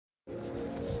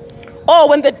Or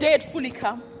when the dead fully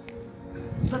come,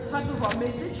 the title of our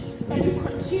message, as we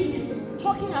continue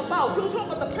talking about, we'll talk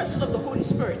about the person of the Holy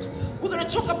Spirit. We're going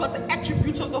to talk about the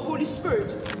attributes of the Holy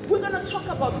Spirit. We're going to talk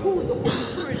about who the Holy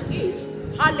Spirit is.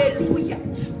 Hallelujah.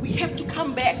 We have to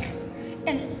come back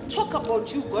and talk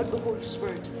about you, God, the Holy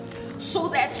Spirit, so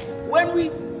that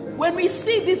when we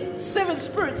see these 7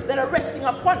 spirits that are resting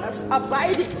upon us,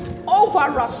 abiding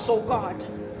over us, oh God,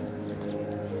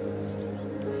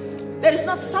 there is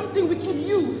not something we can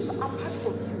use apart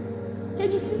from you.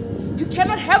 Can you see? You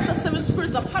cannot have the 7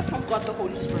 spirits apart from God, the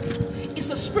Holy Spirit. It's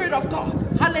the Spirit of God.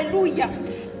 Hallelujah.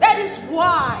 That is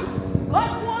why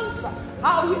God wants us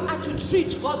how we are to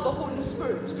treat God, the Holy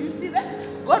Spirit. Do you see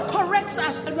that? God corrects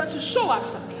us and wants to show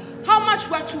us how much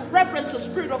we're to reverence the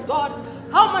Spirit of God,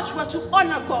 how much we're to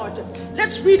honor God.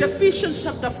 Let's read Ephesians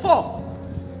chapter 4.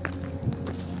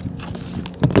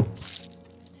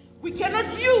 We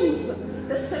cannot use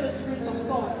the 7 spirits of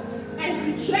God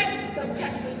and reject the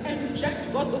person and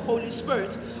reject God, the Holy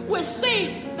Spirit. We're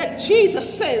saying that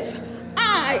Jesus says,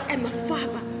 I and the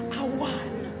Father are one.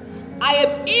 I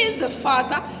am in the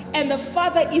Father and the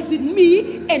Father is in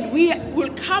me, and we will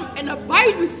come and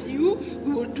abide with you.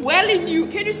 We will dwell in you.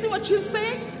 Can you see what she's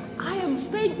saying? I am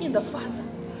staying in the Father.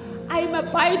 I am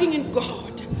abiding in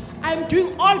God. I am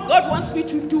doing all God wants me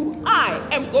to do. I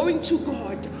am going to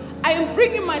God. I am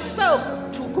bringing myself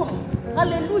to God.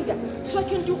 Hallelujah. So I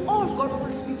can do all God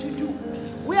wants me to do.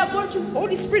 We are going to, the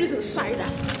Holy Spirit is inside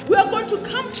us. We are going to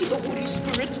come to the Holy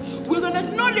Spirit. We're going to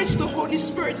acknowledge the Holy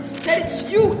Spirit, that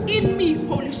it's you in me,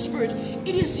 Holy Spirit.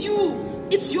 It is you.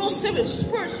 It's your 7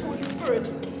 spirits, Holy Spirit,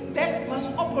 that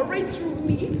must operate through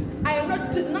me. I am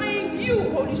not denying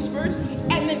you, Holy Spirit,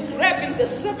 and then grabbing the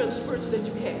 7 spirits that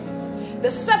you have.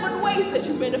 The 7 ways that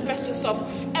you manifest yourself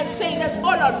and saying that's all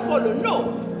I'll follow.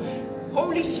 No.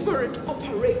 Holy Spirit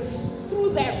operates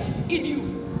through them in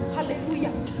you.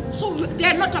 Hallelujah. So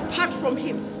they're not apart from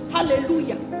him.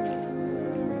 Hallelujah.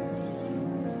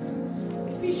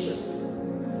 Ephesians.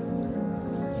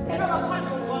 They're not apart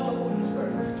from God, the Holy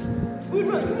Spirit.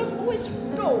 You must always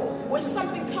know where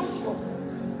something comes from.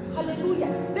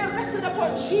 Hallelujah. They rested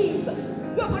upon Jesus.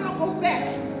 We're going to go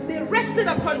back. They rested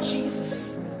upon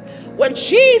Jesus. When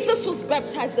Jesus was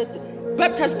baptized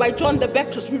by John the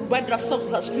Baptist, we reminded ourselves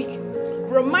last week.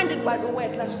 Reminded by the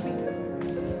word last week.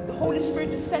 The Holy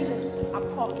Spirit descended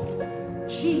upon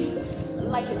Jesus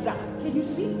like a dove. Can you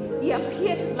see? He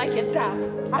appeared like a dove.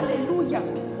 Hallelujah.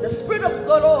 The Spirit of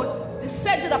God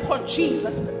descended upon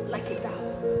Jesus like a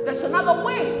dove. That's another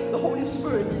way the Holy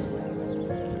Spirit is.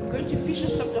 We're going to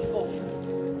Ephesians chapter 4.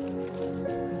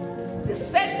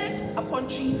 Descended upon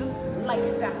Jesus like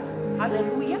a dove.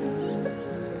 Hallelujah.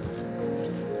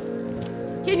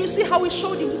 Can you see how he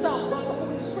showed himself by the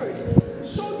Holy Spirit? He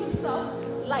showed himself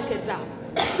like a dove.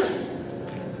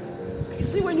 You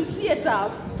see, when you see a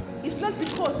dove, it's not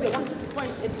because they want to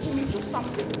find an image or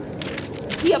something.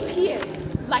 He appeared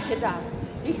like a dove.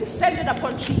 He descended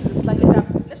upon Jesus like a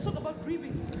dove. Let's talk about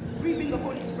grieving the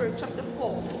Holy Spirit, chapter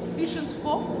 4. Ephesians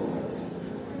 4.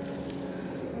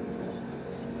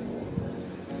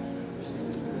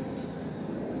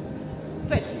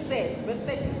 He says, verse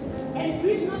 30, and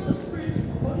grieve not the Spirit,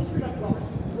 Holy Spirit of God,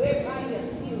 whereby you are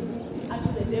sealed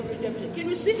unto the day of redemption. Can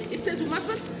you see? It says we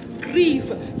mustn't grieve.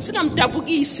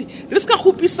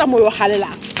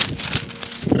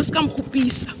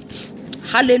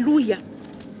 Hallelujah.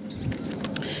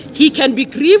 He can be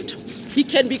grieved. He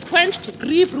can be quenched.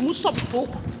 Grieve removes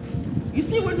hope. You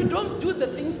see, when we don't do the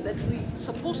things that we're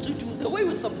supposed to do, the way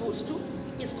we're supposed to,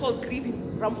 it's called grieving.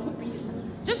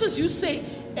 Just as you say,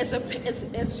 as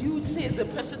you would say as a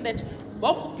person that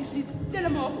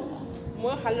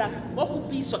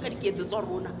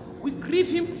we grieve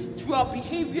him through our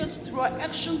behaviors, through our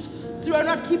actions, through our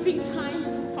not keeping time,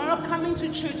 for not coming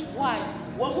to church. Why?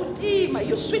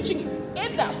 You're switching. We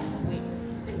end up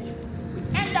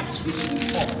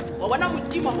switching off.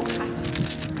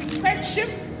 We quench him.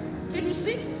 Can you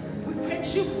see? We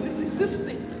quench him. We resist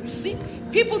him. You see?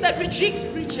 People that reject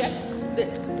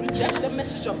the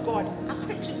message of God are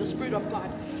quenching the Spirit of God.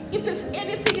 If there's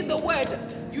anything in the word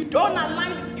you don't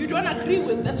align, you don't agree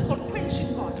with, that's called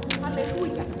quenching God.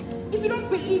 Hallelujah. If you don't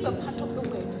believe a part of the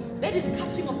word, that is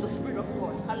cutting off the Spirit of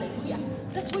God. Hallelujah.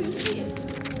 That's where you see it.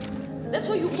 That's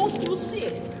where you most will see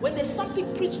it. When there's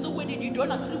something preached in the word and you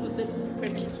don't agree with it, you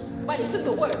quench it. But it's in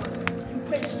the word. You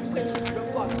quench the Spirit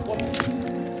of God.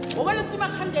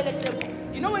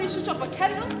 You know when you switch off a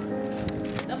candle?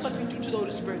 That's what we do to the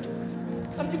Holy Spirit.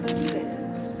 Some people do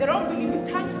that. They don't believe in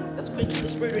tongues. That's quenching the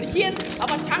Spirit. When you hear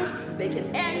about tongues, they get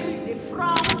angry, they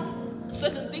frown.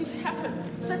 Certain things happen.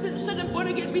 Certain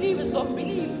born-again believers don't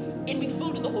believe in being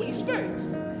filled with the Holy Spirit.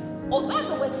 Although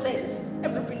the word says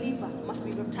every believer must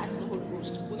be baptized in the Holy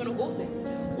Ghost, we're going to go there.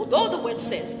 Although the word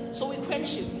says, so we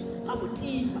quench you.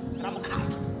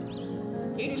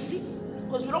 Can you see?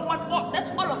 Because we don't want all, that's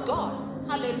all of God.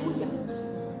 Hallelujah.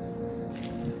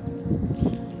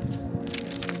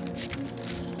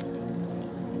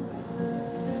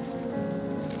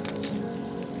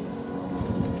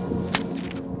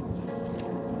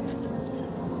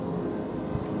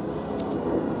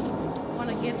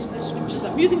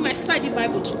 I'm using my study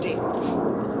Bible today.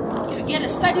 If you get a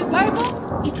study Bible,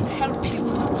 it will help you.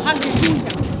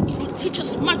 Hallelujah. It will teach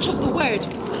us much of the word.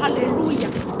 Hallelujah.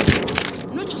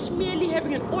 Not just merely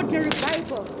having an ordinary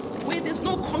Bible where there's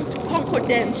no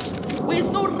concordance, where there's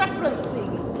no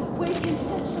referencing, where you can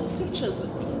search the scriptures.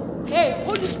 Hey,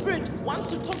 Holy Spirit wants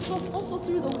to talk to us also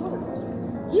through the word.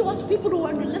 He wants people who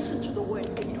want to listen to the word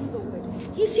and do the word.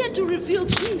 He's here to reveal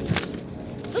Jesus.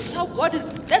 This is how God is.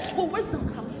 That's where wisdom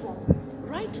comes from.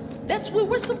 Right? That's where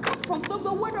wisdom comes from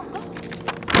the word of God.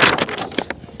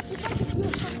 If I can give a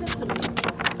short testimony,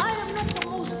 I am not the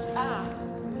most,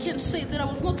 can say that I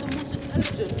was not the most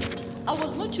intelligent. I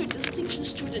was not your distinction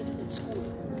student in school.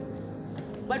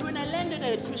 But when I landed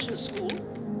at a Christian school,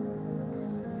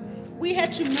 we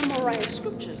had to memorize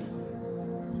scriptures.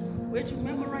 We had to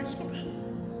memorize scriptures.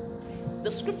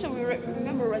 The scripture we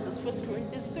memorized is 1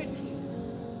 Corinthians 13.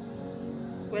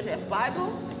 We had a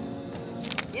Bible.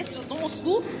 Yes, it was normal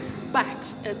school,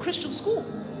 but a Christian school.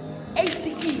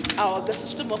 ACE, the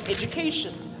system of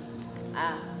education.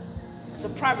 It's a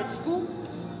private school.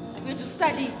 We had to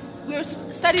study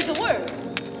the word.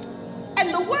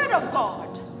 And the word of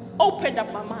God opened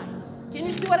up my mind. Can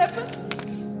you see what happens?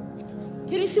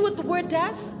 Can you see what the word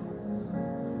does?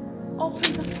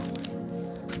 Opens up our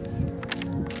minds.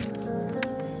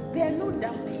 There are no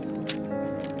dumb people.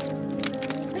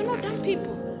 There are no dumb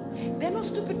people. There are no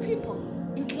stupid people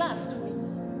in class to me.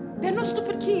 They're not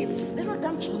stupid kids. They're not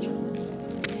dumb children.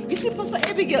 You see, Pastor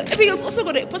Abigail has got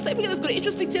an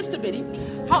interesting testimony.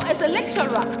 How as a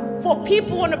lecturer for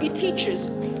people who want to be teachers,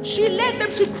 she led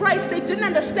them to Christ. They didn't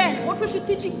understand what was she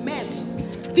teaching meant.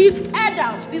 These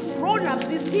adults, these grown-ups,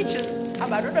 these teachers,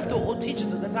 I don't have to all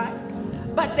teachers at the time,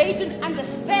 but they didn't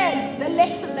understand the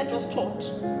lesson that was taught.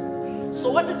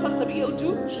 So what did Pastor Abigail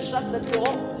do? She shut the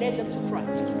door, led them to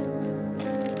Christ.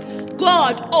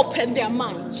 God opened their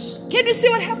minds. Can you see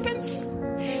what happens?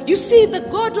 You see, the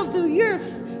God of the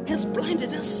earth has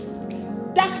blinded us.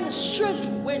 Darkness, surely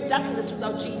we're in darkness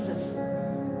without Jesus.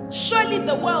 Surely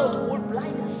the world will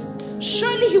blind us.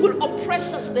 Surely he will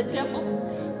oppress us, the devil.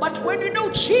 But when you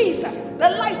know Jesus, the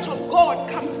light of God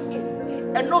comes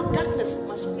in, and no darkness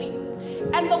must flee.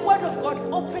 And the word of God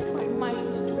opened my mind.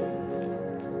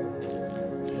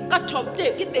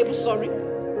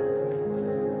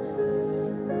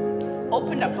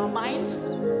 Opened up my mind.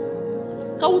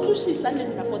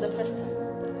 For the first time.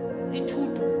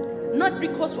 Not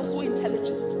because we're so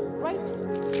intelligent, right?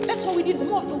 That's why we need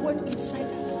more of the word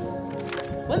inside us.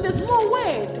 When there's more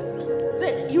word,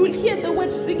 then you will hear the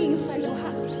word ringing inside your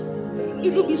heart.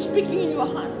 It will be speaking in your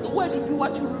heart. The word will be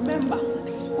what you remember.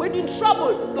 When you're in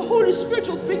trouble, the Holy Spirit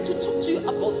will bring to talk to you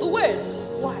about the word.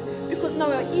 Why? Because now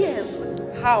your ears,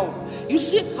 how? You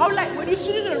see how, like when you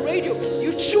tune in on the radio,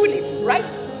 you tune it, right?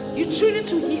 You tune it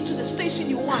to the station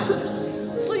you want.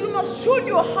 So you must tune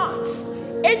your heart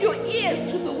and your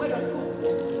ears to the word of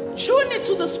God. Tune it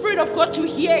to the Spirit of God to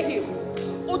hear him.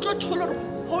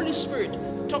 Holy Spirit,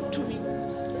 talk to me.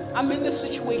 I'm in this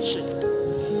situation.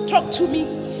 Talk to me.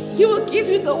 He will give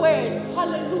you the word.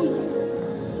 Hallelujah.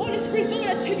 Holy Spirit is not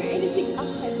going to tell you anything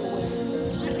outside the word.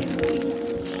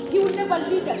 Hallelujah. He will never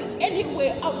lead us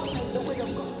anywhere outside the word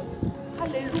of God.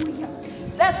 Hallelujah.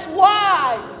 That's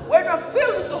why when we're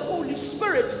filled with the Holy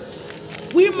Spirit,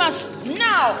 we must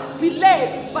now be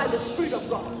led by the Spirit of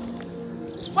God.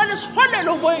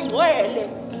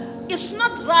 It's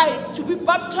not right to be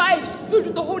baptized, filled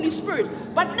with the Holy Spirit,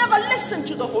 but never listen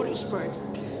to the Holy Spirit.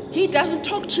 He doesn't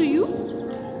talk to you.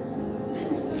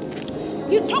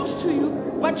 He talks to you,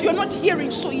 but you're not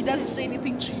hearing, so he doesn't say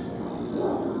anything to you.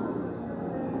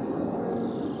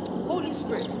 Holy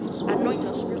Spirit, anoint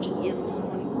our spiritual ears this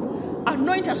morning.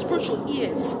 Anoint our spiritual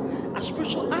ears, our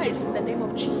spiritual eyes in the name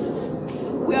of Jesus.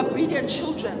 We are obedient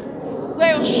children. We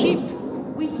are your sheep.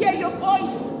 We hear your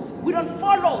voice. We don't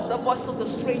follow the voice of the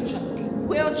stranger.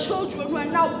 We are children. We are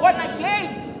now born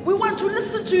again. We want to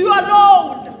listen to you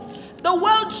alone. The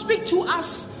world speaks to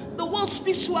us. The world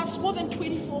speaks to us more than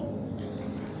 24.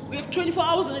 We have 24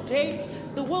 hours in a day.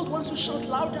 The world wants to shout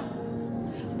louder.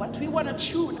 But we want to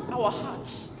tune our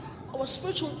hearts. Our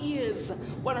spiritual ears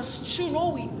want to tune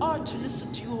all we are to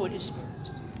listen to you, Holy Spirit.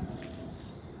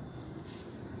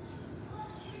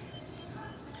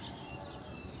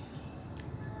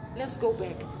 Let's go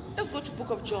back. Let's go to book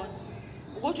of John.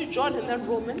 We'll go to John and then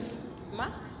Romans.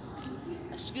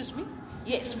 Excuse me.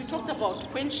 Yes, we talked about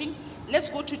quenching. Let's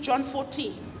go to John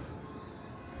 14.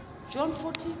 John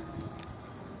 14.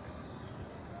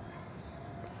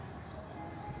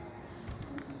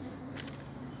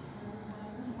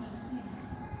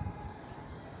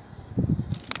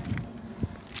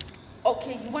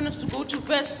 Okay, you want us to go to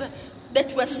verse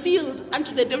that were sealed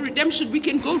unto the day of redemption. We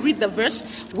can go read the verse.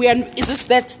 Is this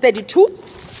that 32?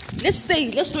 Let's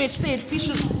do it. Stay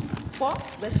Ephesians 4,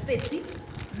 verse 30.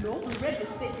 No, we read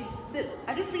verse 30. It says,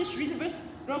 I didn't finish reading the verse.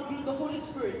 Not through the Holy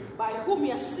Spirit, by whom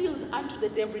we are sealed unto the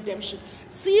day of redemption.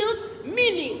 Sealed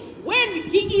meaning when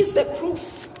He is the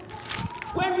proof.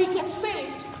 When we get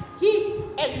saved, He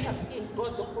enters in,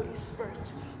 God the Holy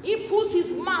Spirit. He puts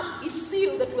His mark, His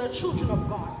seal that we are children of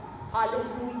God.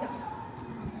 Hallelujah.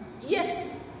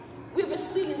 Yes, we have a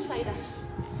seal inside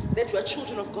us that we are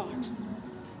children of God.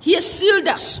 He has sealed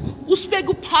us.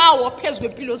 Usibeka power phezu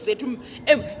kwempilo zethu.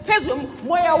 Phezu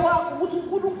moya wakho ukuthi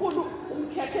uNkulunkulu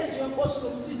umkhethe njengenkosi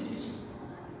nomsindisi.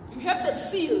 You have that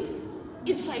seal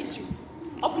inside you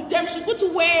of redemption. Ukuthi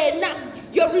wena,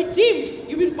 you're redeemed.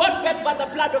 You've been bought back by the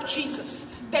blood of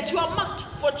Jesus. That you are marked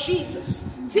for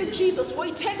Jesus. Till Jesus, for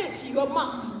eternity, you are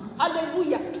marked.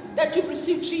 Hallelujah. That you've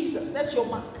received Jesus. That's your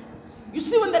mark. You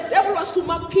see, when the devil wants to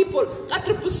mark people, at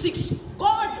 666,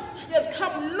 God has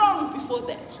come long before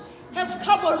that. Has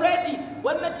come already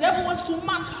when the devil wants to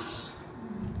mark us.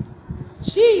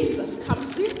 Jesus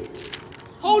comes in.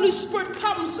 Holy Spirit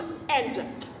comes and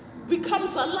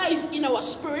becomes alive in our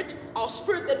spirit. Our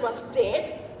spirit that was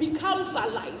dead becomes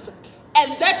alive.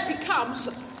 And that becomes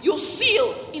your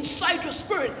seal inside your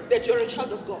spirit that you're a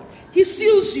child of God. He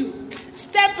seals you.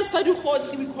 Stamp beside your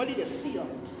horse, we call it a seal.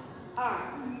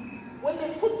 When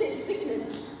they put their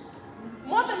signet,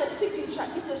 more than a signature,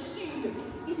 it's a seal.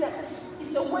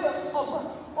 It's a way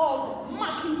of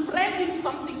marking, branding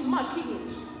something, marking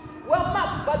it. We're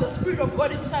marked by the Spirit of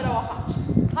God inside our hearts.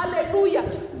 Hallelujah.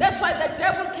 That's why the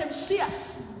devil can see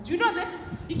us. Do you know that?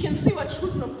 He can see we're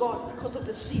children of God because of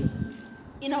the seal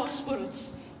in our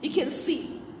spirits. He can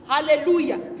see.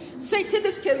 Hallelujah.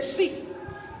 Satanists can see.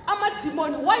 I'm a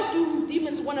demon. Why do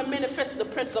demons want to manifest the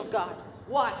presence of God?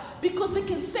 Why? Because they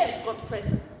can sense God's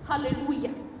presence.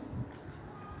 Hallelujah.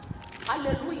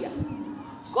 Hallelujah.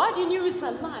 God in you is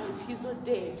alive. He's not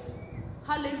dead.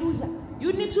 Hallelujah.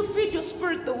 You need to feed your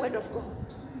spirit the word of God.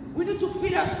 We need to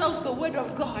feed ourselves the word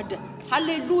of God.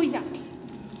 Hallelujah.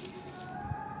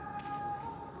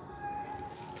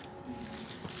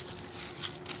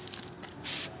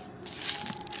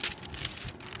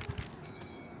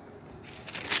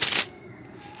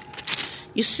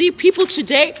 You see, people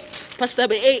today, Pastor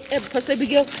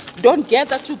Abigail, don't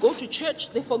gather to go to church.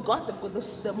 They forgot they've got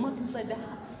the mark inside their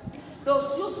hearts.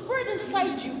 Your spirit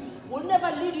inside you will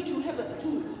never lead you to have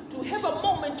a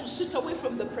moment to sit away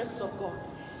from the presence of God.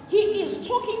 He is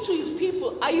talking to His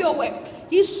people. Are you aware?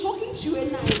 He's talking to you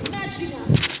and I, nudging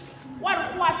us.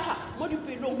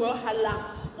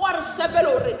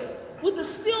 With a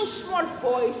still small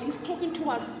voice, He's talking to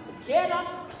us. Get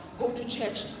up, go to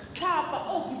church. He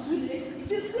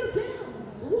says, still get up,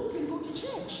 walk and go to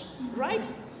church. Right?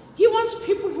 He wants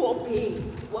people who obey.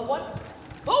 Well, what?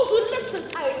 Those who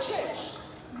listen are in church.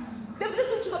 They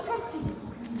listen to the prompting.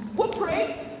 We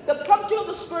pray. The prompting of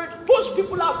the Spirit push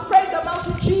people out. Pray them out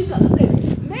in Jesus'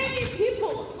 name. Many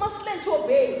people must learn to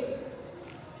obey.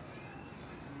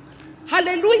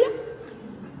 Hallelujah.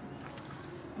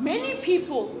 Many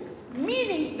people,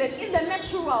 meaning that in the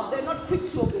natural, they're not quick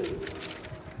to obey.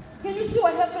 Can you see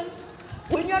what happens?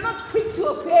 When you're not quick to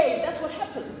obey, that's what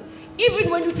happens. Even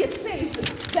when you get saved,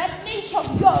 that nature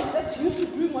of yours that's used to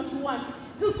doing what you want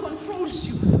still controls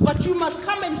you. But you must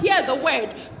come and hear the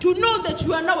word to know that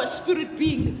you are now a spirit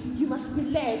being. You must be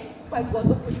led by God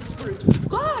the Holy Spirit.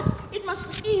 God, it must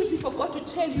be easy for God to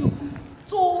tell you,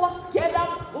 so get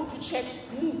up, go to church,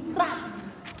 move, run.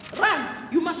 Run.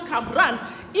 You must come, run.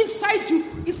 Inside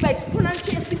you, it's like,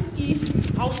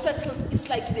 how settled, it's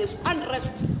like this,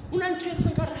 unrest.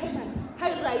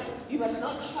 Right, you must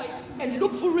not try and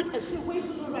look for it and say, where's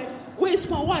it all right? Where's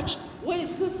my watch? Where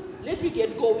is this? Let me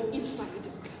get going inside.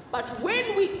 But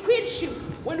when we quench Him,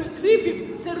 when we grieve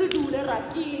Him, we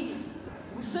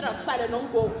sit outside and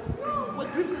don't go. No, we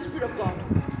grieve the Spirit of God.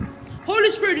 Holy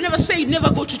Spirit never say you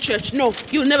never go to church. No,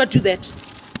 He'll never do that.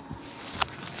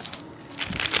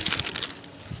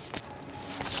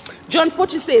 John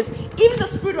 14 says, even the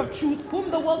Spirit of truth, whom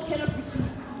the world cannot receive,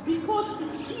 because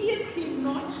it seeth Him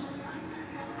not,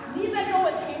 neither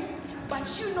knoweth Him,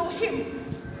 but you know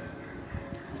Him.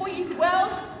 For He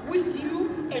dwells with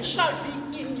you and shall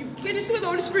be in you. Can you see where the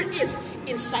Holy Spirit is?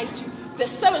 Inside you. The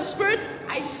seven spirits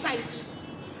are inside.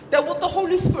 They're with the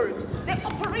Holy Spirit. They're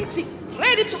operating,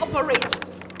 ready to operate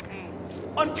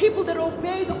on people that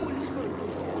obey the Holy Spirit.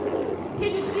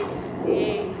 Can you see?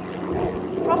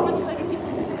 Prophet said you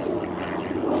can say,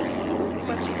 you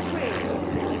must pray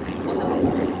for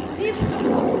these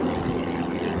seven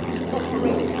spirits to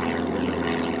operate.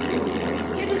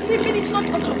 Can you see? It's not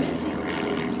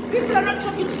automatic. People are not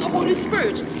talking to the Holy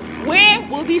Spirit. Where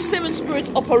will these seven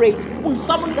spirits operate? When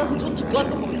someone doesn't talk to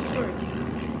God, the Holy Spirit,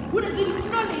 who doesn't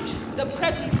acknowledge the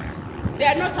presence, they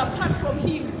are not apart from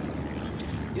Him.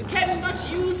 You cannot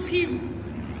use Him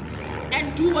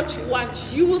and do what you want.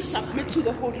 You will submit to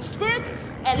the Holy Spirit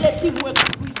and let Him work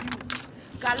through you.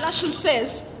 Galatians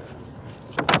says,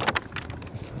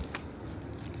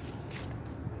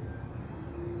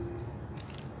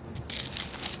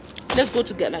 let's go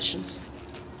to Galatians.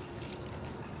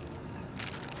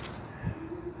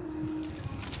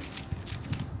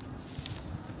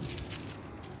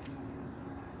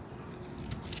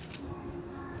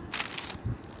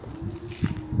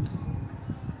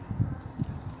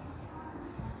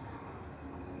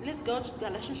 Let's go to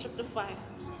Galatians chapter 5.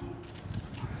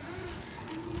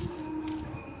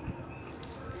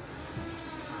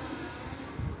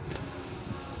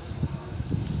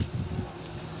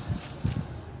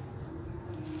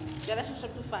 Galatians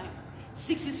chapter 5,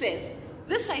 6, it says,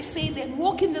 "This I say then,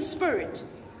 walk in the Spirit,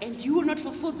 and you will not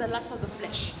fulfill the lust of the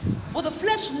flesh. For the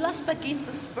flesh lusts against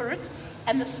the Spirit,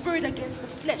 and the Spirit against the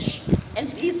flesh.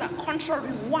 And these are contrary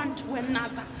one to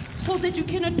another, so that you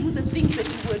cannot do the things that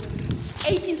you would."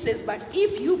 18 says, "But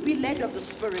if you be led of the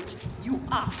Spirit, you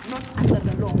are not under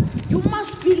the law." You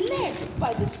must be led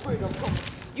by the Spirit of God.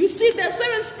 You see, the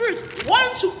seven spirits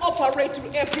want to operate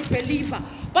through every believer,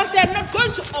 but they're not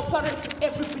going to operate through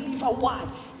every believer. Why?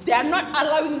 They are not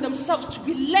allowing themselves to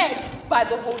be led by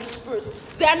the Holy Spirit.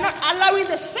 They are not allowing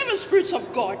the seven spirits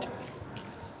of God.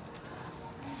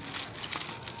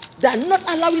 They are not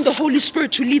allowing the Holy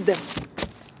Spirit to lead them.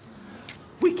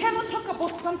 We cannot talk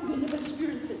about something we never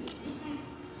experienced it.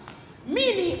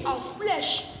 Meaning our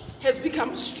flesh has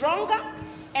become stronger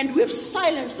and we have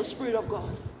silenced the Spirit of God.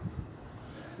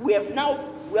 We are now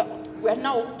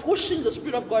pushing the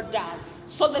Spirit of God down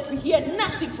so that we hear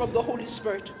nothing from the Holy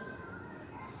Spirit.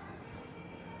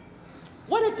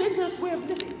 What a dangerous way of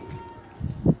living.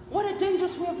 What a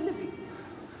dangerous way of living.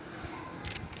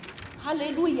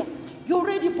 Hallelujah. You're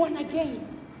already born again.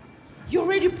 You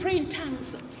already pray in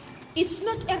tongues. It's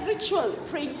not a ritual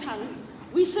praying tongues.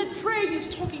 We said praying is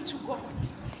talking to God.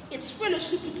 It's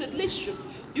fellowship, it's a relationship.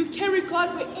 You carry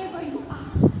God wherever you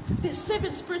are. The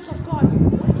seven spirits of God,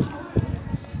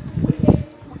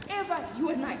 wherever you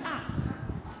and I are.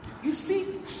 You see,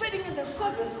 sitting in the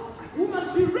service, we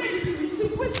must be ready to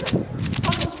receive wisdom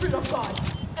from the Spirit of God.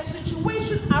 A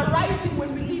situation arising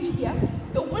when we live here,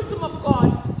 the wisdom of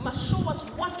God must show us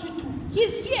what to do.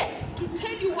 He's here to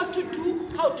tell you what to do,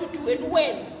 how to do, and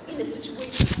when in a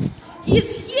situation. He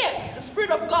is here, the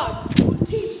Spirit of God, to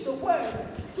teach the Word,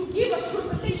 to give us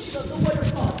revelation of the Word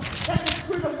of God. That's the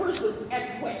Spirit of wisdom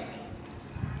at work.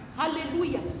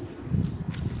 Hallelujah.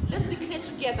 Let's declare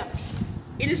together.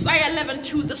 In Isaiah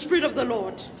 11:2, the Spirit of the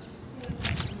Lord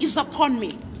is upon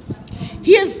me.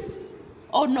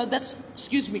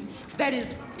 That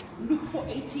is Luke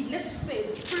 4:18. Let's say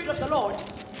the Spirit of the Lord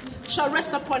shall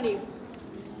rest upon him.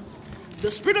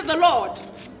 The Spirit of the Lord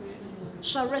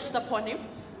shall rest upon him.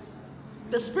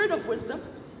 The Spirit of wisdom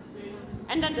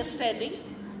and understanding,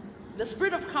 the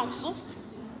Spirit of counsel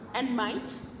and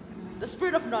might, the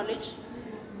Spirit of knowledge,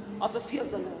 of the fear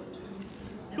of the Lord.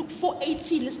 Luke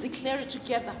 4:18, let's declare it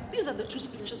together. These are the two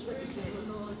scriptures we're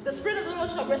declaring. The Spirit of the Lord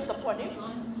shall rest upon him.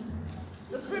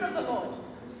 The Spirit of the Lord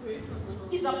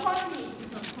is upon me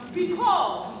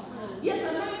because he has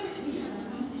anointed me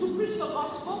to preach the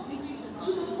gospel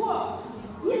to the poor.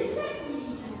 He has sent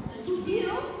me to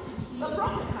heal the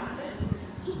brokenhearted,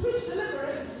 to preach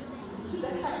deliverance to the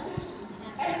captives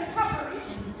and recovery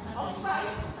of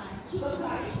sight to the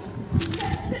blind, to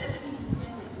set liberty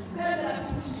them that are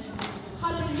bruised.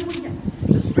 Hallelujah.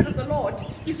 The Spirit of the Lord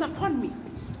is upon me.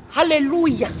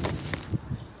 Hallelujah.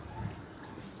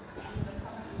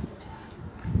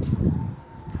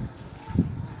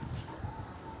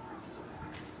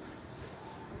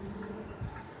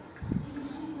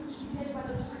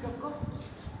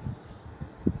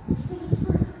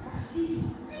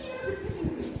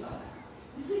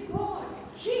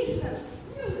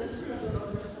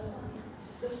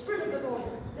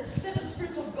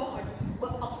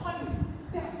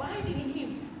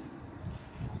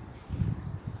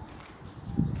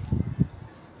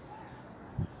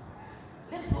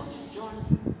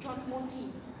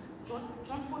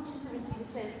 John 14:17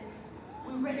 says,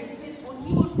 We read it says, for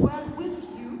he will dwell with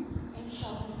you and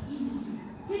shall be in you.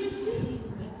 Can you see it?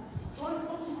 John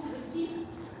 14:17.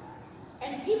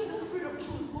 And even the Spirit of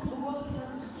truth whom the world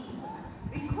cannot receive.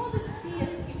 Because it seeth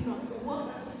him not, the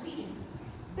world does not see him.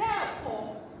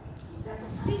 Therefore, it does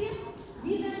not see him,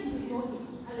 neither do we know him.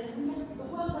 Hallelujah. The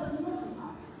world doesn't know him.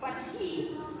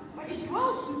 But it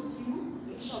dwells with you,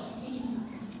 it shall be in you.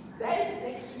 That is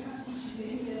next week's teaching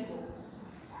very level.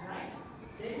 Right?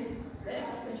 Then that's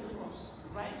a Pentecost.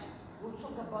 Right? We'll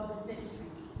talk about it next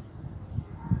week.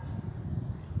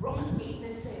 Romans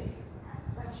 8 says,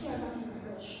 but you are not in the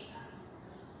flesh,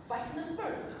 but in the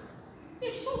Spirit.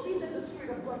 It's so big that the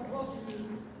Spirit of God dwells in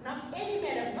you. Now, if any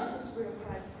man has not the Spirit of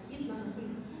Christ, he is not of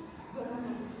his. You are not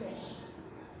of the flesh.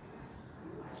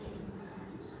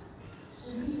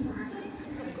 So you must say the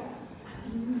Spirit of God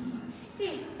in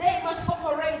you. They must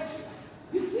operate.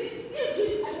 You see, is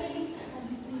it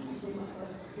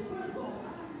the word of God?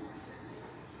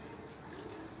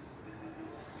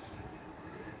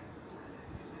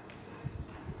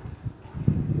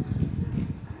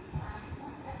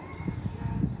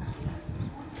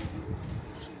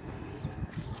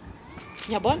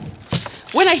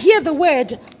 When I hear the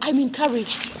word, I'm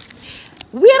encouraged.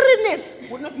 Weariness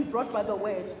will not be brought by the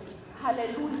word.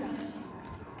 Hallelujah.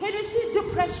 Can you see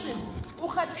depression?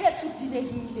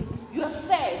 You are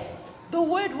sad. The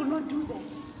word will not do that.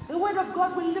 The word of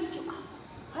God will lift you up.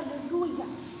 Hallelujah.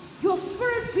 Your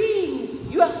spirit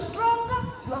being, you are stronger,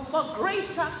 you are far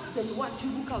greater than what you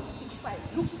look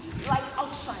like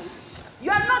outside.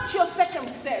 You are not your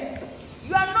circumstance.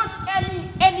 You are not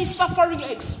any suffering you're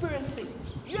experiencing.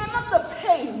 You are not the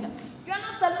pain. You are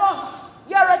not the loss.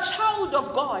 You are a child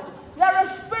of God. You are a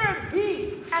spirit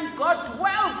being, and God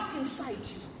dwells inside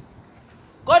you.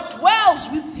 God dwells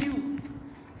with you.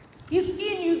 He's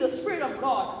in you. The Spirit of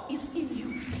God is in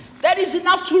you. That is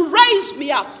enough to raise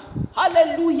me up.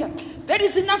 Hallelujah. That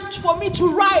is enough for me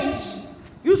to rise.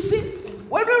 You see,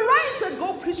 when we rise and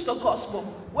go preach the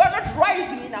gospel, we're not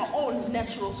rising in our own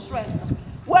natural strength.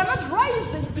 We're not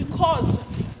rising because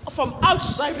from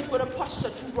outside we've got a pastor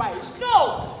to rise.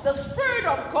 No, the Spirit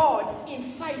of God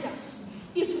inside us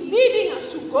is leading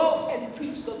us to go and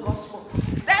preach the gospel.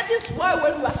 That is why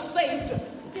when we are saved,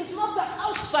 it's not the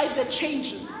outside that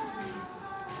changes.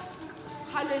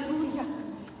 Hallelujah.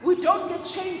 We don't get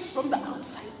changed from the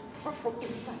outside, but from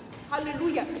inside.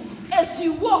 Hallelujah. As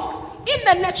you walk in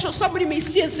the natural, somebody may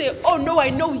see and say, oh no, I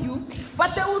know you.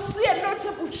 But they will see a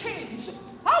notable change.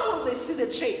 How will they see the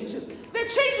change? The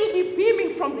change will be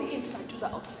beaming from the inside to the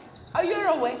outside. Are you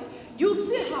aware? You'll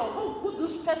see how good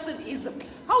this person is.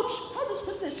 How this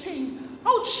person has changed.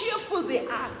 How cheerful they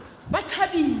are. But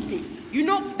you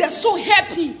know, they're so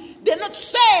happy. They're not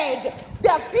sad.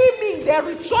 They're beaming. They're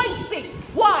rejoicing.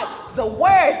 Why? The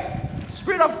word,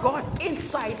 Spirit of God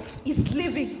inside is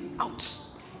living out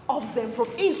of them from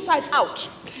inside out.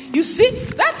 You see,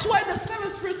 that's why the seven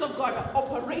spirits of God are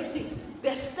operating.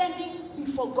 They're standing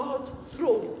before God's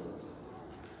throne.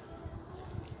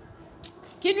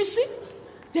 Can you see?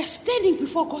 They're standing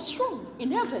before God's throne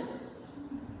in heaven,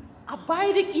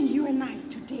 abiding in you and I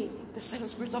today. The seven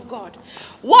spirits of God.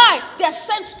 Why? They're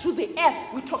sent to the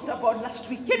earth. We talked about last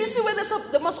week. Can you see where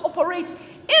they must operate?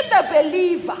 In the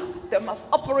believer, they must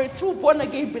operate through born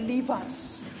again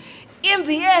believers. In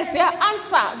the earth, there are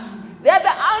answers. They're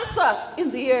the answer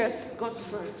in the earth, God's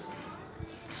Spirit.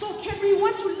 So can we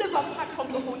want to live apart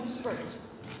from the Holy Spirit?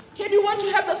 Can you want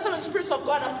to have the seven spirits of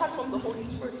God apart from the Holy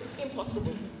Spirit?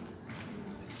 Impossible.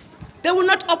 They will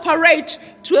not operate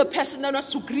to a person that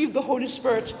wants to grieve the Holy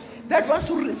Spirit, that wants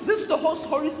to resist the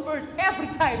Holy Spirit every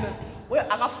time.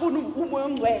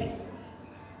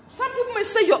 Some people may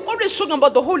say, you're always talking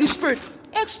about the Holy Spirit.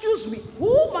 Excuse me,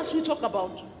 who must we talk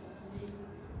about?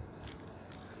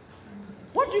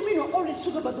 What do you mean you're always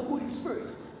talking about the Holy Spirit?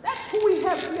 That's who we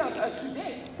have here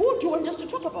today. Who do you want us to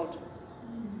talk about?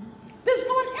 There's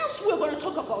no one else we're going to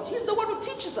talk about. He's the one who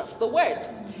teaches us the word.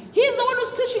 He's the one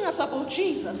who's teaching us about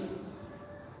Jesus.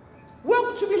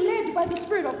 We're to be led by the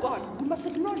Spirit of God. We must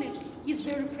acknowledge His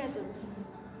very presence.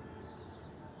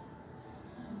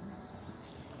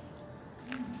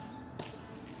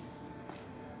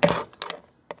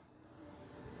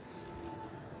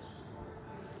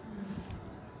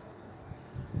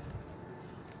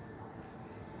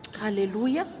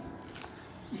 Hallelujah.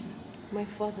 My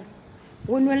Father,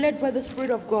 when we're led by the Spirit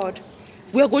of God,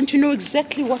 we are going to know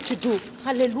exactly what to do.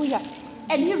 Hallelujah.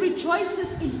 And He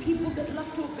rejoices in people that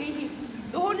love to obey Him.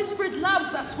 The Holy Spirit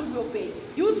loves us when we obey.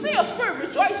 You see your spirit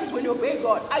rejoices when you obey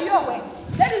God. Are you aware?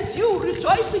 That is you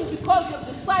rejoicing because you've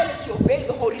decided to obey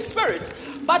the Holy Spirit.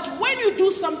 But when you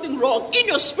do something wrong, in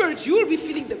your spirit, you will be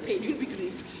feeling the pain. You'll be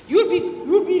grieved. You'll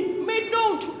be made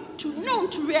known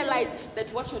to realize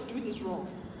that what you're doing is wrong.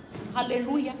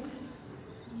 Hallelujah.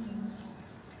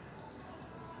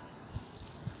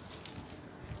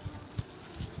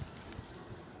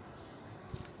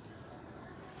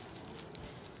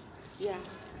 Yeah.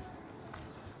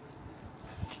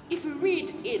 If we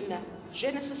read in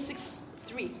Genesis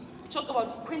 6:3, we talk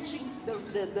about quenching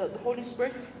the Holy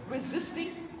Spirit, resisting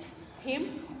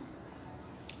Him.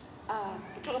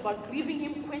 We talk about grieving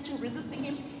Him, quenching, resisting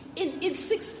Him. In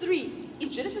 6:3,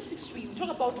 in Genesis 6:3, we talk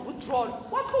about withdrawal.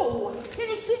 What more? Can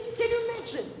you see? Can you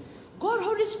imagine? God,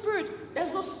 Holy Spirit,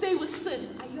 does not stay with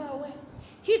sin. Are you aware?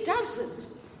 He doesn't.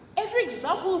 Every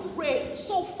example we've read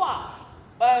so far,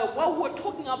 while we're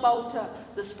talking about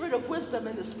the spirit of wisdom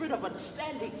and the spirit of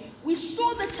understanding, we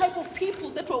saw the type of people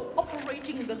that were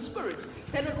operating in the spirit,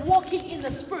 that are walking in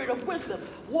the spirit of wisdom,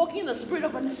 walking in the spirit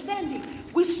of understanding.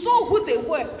 We saw who they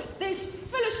were. They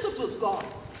fellowshiped with God.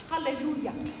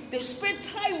 Hallelujah. They spent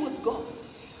time with God.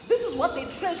 This is what they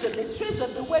treasured. They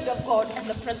treasured the word of God and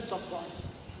the presence of God.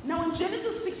 Now in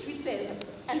Genesis 6, we said,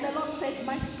 and the Lord said,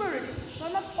 my spirit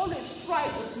shall not always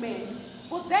strive with man,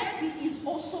 for that he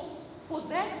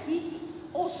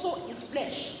also is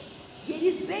flesh. Yet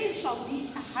his days shall be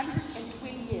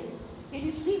 120 years. And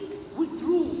you see,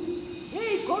 withdrew.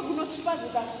 Hey, God will not strive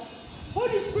with us.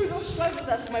 Holy Spirit will not strive with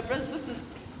us, my brothers and sisters.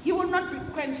 He will not be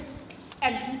quenched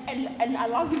and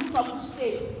allow himself to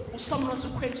stay with someone else to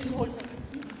quench him.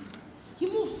 He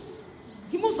moves.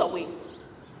 He moves away.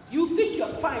 You think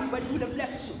you're fine, but he would have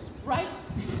left you, right?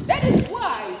 That is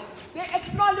why they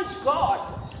acknowledge God.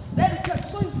 That is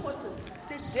just so important.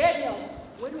 That Daniel,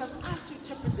 when he was asked to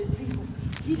interpret the dream,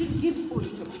 he didn't give his own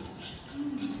interpretation.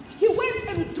 He went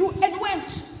and withdrew and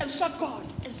went and sought God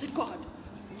and said, God,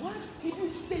 what can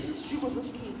you say this dream of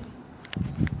this king?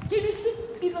 Can you see?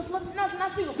 It was not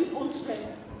nothing of his own strength.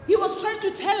 He was trying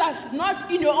to tell us, not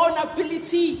in your own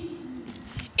ability.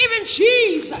 Even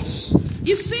Jesus,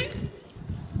 you see,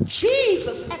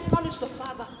 Jesus acknowledged the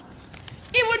Father.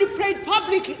 Even when he prayed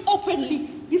publicly, openly,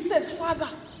 he says, Father,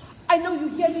 I know you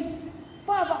hear me.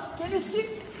 Father, can you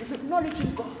see? He's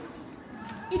acknowledging God.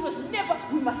 It was never,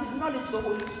 we must acknowledge the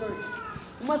Holy Spirit.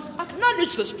 We must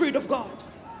acknowledge the Spirit of God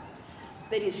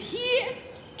that is here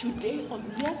today on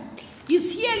the earth.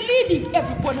 He's here leading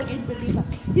every born again believer.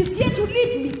 He's here to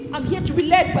lead me. I'm here to be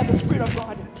led by the Spirit of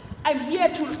God. I'm here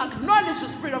to acknowledge the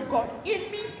Spirit of God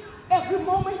in me every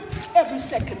moment, every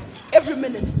second, every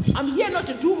minute. I'm here not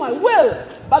to do my will,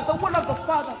 but the will of the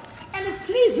Father. And it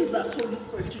pleases us, Holy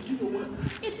Spirit, to do your will.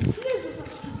 It pleases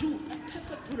us to do a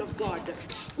perfect will of God.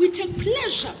 We take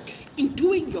pleasure in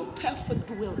doing your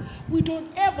perfect will. We don't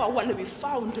ever want to be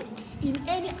found in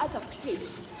any other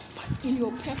place but in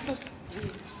your perfect will.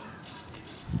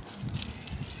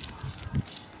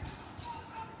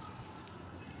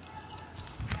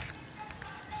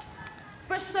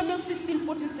 1 Samuel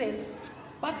 16:14 says,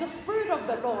 but the Spirit of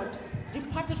the Lord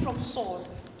departed from Saul.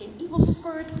 An evil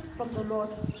spirit from the Lord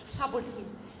troubled him.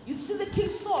 You see, the king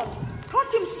Saul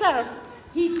taught himself,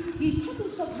 he taught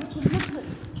himself to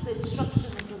listen to the instructions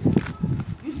of the Lord.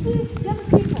 You see, young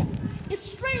people, it's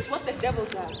strange what the devil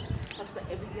does, Pastor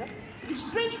Abigail. It's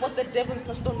strange what the devil,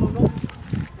 Pastor Nono,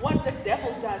 what the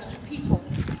devil does to people.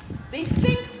 They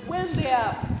think when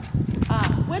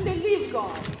they leave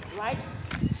God, right?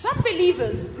 Some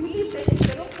believers believe that if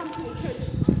they don't come to a church,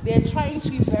 they're trying to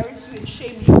embarrass you and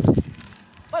shame you.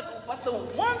 But the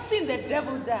one thing the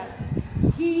devil does,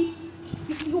 he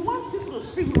wants people to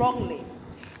speak wrongly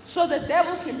so the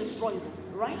devil can destroy them,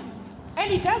 right?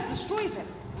 And he does destroy them,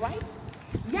 right?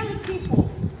 Young people,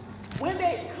 when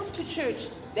they come to church,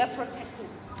 they're protected.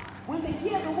 When they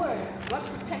hear the word, God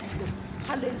protects them.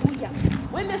 Hallelujah.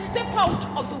 When they step out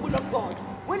of the will of God,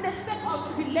 when they step out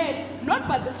to be led, not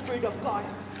by the Spirit of God,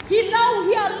 He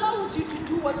allows you to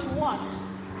do what you want.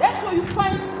 That's why you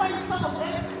find some of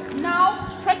them now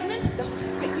pregnant, they're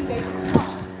expecting babies.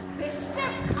 They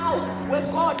stepped out where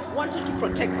God wanted to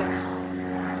protect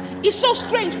them. It's so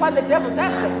strange why the devil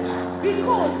does that.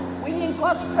 Because when you're in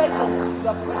God's presence, you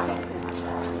are protected.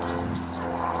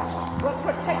 You are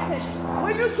protected.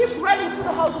 When you keep running to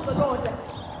the house of the Lord,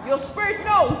 your spirit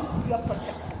knows you are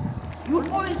protected. You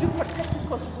will always be protected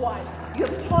because why? You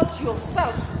have taught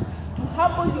yourself to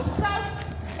humble yourself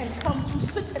and come to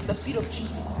sit at the feet of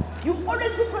Jesus. You will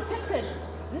always be protected.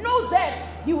 Know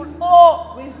that you will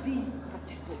always be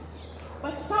protected.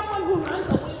 But someone who runs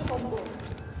away from God,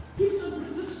 keeps on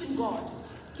resisting God,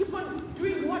 keep on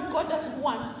doing what God doesn't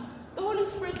want, the Holy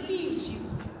Spirit leaves you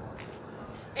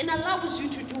and allows you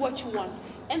to do what you want.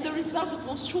 And the result with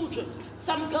most children,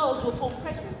 some girls will fall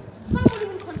pregnant. Some will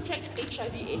even contract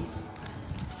HIV/AIDS.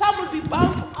 Some will be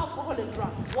bound to alcohol and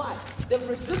drugs. Why? They've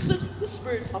resisted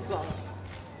Spirit of God.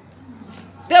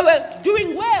 They were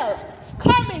doing well,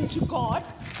 coming to God.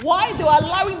 Why? They were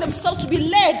allowing themselves to be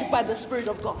led by the Spirit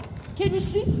of God. Can you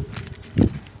see?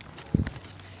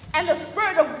 And the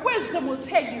Spirit of wisdom will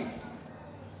tell you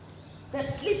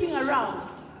that sleeping around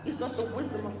is not the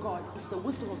wisdom of God, it's the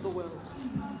wisdom of the world.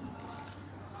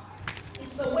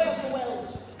 It's the way of the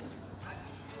world.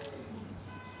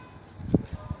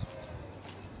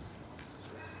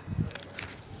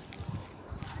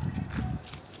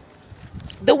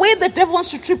 The way the devil wants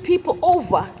to trip people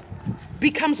over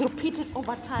becomes repeated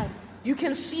over time. You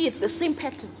can see it, the same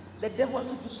pattern. The devil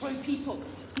wants to destroy people.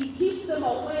 He keeps them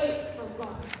away from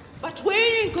God. But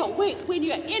when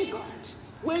you're in God,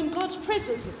 we're in God's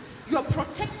presence, you're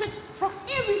protected from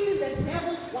everything the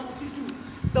devil wants to do.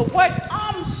 The word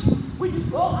arms, when you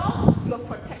go out, you're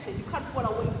protected. You can't fall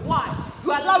away. Why?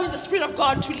 You're allowing the Spirit of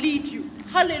God to lead you.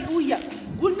 Hallelujah.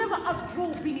 We'll never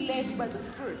outgrow being led by the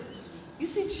Spirit. You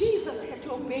see, Jesus had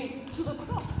to obey to the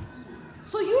cross.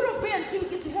 So you'll obey until you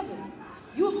get to heaven.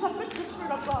 You'll submit to the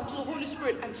Spirit of God, to the Holy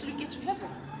Spirit, until you get to heaven.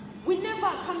 We never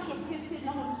come to a place saying,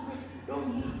 "No, Holy Spirit,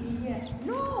 don't lead me here."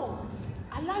 No.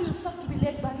 Allow yourself to be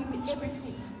led by Him in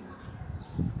everything.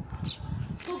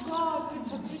 So God can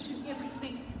protect you in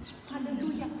everything.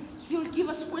 Hallelujah. He'll give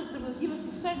us wisdom. He'll give us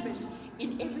discernment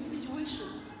in every situation.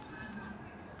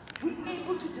 We're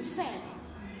able to discern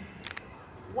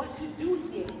what to do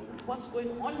here, what's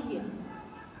going on here.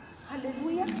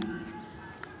 Hallelujah.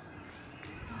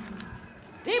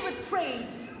 David prayed,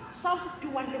 Psalm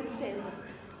 51 says,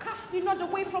 "Cast me not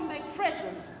away from thy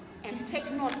presence, and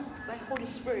take not thy Holy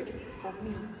Spirit from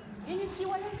me." Can you see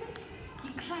what happened? He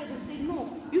cried and said, "No."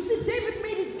 You see, David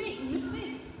made his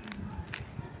mistakes.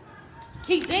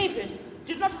 King David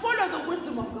did not follow the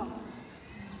wisdom of God.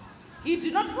 He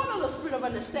did not follow the spirit of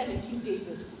understanding, King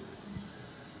David.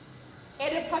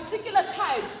 At a particular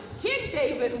time, King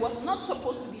David was not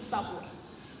supposed to be somewhere.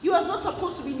 He was not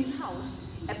supposed to be in his house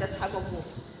at the time of war.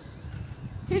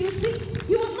 Can you see?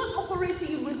 He was not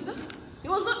operating in wisdom. He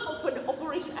was not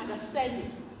operating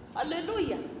understanding.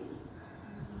 Hallelujah.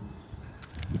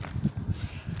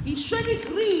 He surely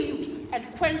grieved and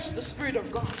quenched the Spirit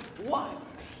of God. Why?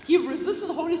 He resisted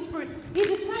the Holy Spirit. He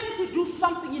decided to do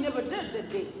something he never did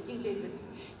that day, King David.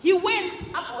 He went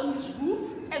up on his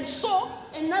roof and saw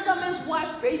another man's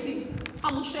wife bathing.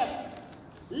 Amusheb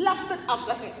lusted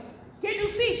after her. Can you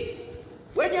see?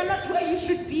 When you're not where you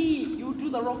should be, you do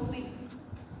the wrong thing.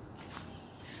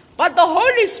 But the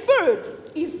Holy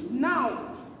Spirit is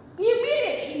now,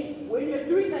 immediately, when you're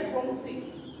doing that wrong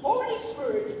thing, Holy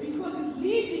Spirit, because it's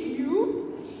leading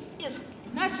you, is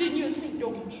nudging you and saying,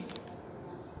 "Don't.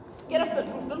 Get off the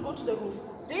roof. Don't go to the roof."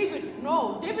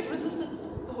 David resisted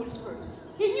the Holy Spirit.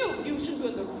 He knew you shouldn't be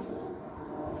on the roof.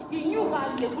 He knew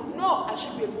God would know I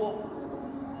should be at war.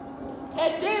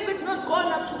 Had David not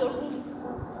gone up to the roof,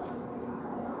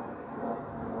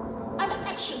 other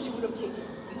actions he would have taken.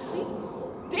 You see?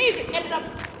 David ended up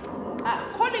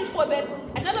calling for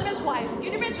another man's wife. Can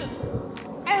you imagine?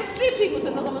 And sleeping with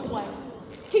another man's wife.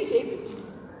 King David.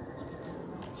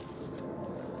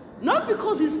 Not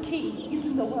because he's king, he's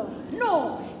in the world.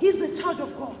 No, he's a child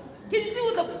of God. Can you see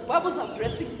what the Bible's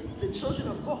addressing the children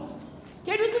of God?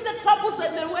 Can you see the troubles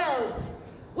in the world?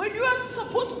 When you are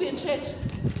supposed to be in church,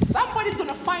 somebody's going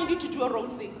to find you to do a wrong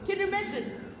thing. Can you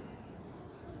imagine?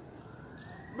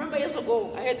 Remember years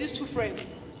ago, I had these two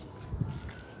friends.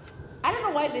 I don't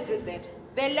know why they did that.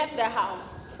 They left their house.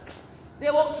 They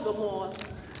walked to the mall.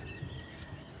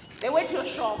 They went to a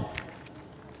shop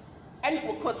and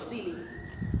were caught stealing.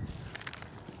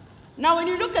 Now, when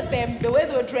you look at them, the way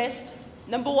they were dressed,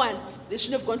 number one, they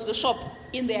shouldn't have gone to the shop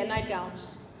in their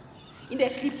nightgowns, in their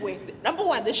sleepwear. Number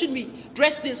one, they shouldn't be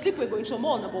dressed in sleepwear going to a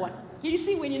mall, number one. Can you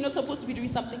see when you're not supposed to be doing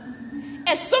something?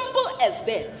 As simple as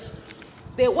that.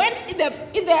 They went in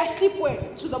their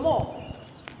sleepwear to the mall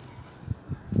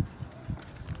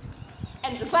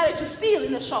and decided to steal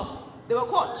in the shop. They were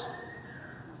caught.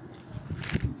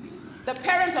 The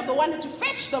parents of the one had to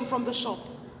fetch them from the shop.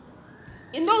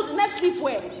 In that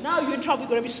sleepwear, now you're in trouble, you're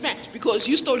going to be smacked because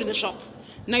you stole in the shop.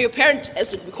 Now your parent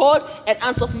has to be called and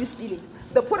answer for you stealing.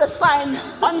 They put a sign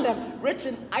on them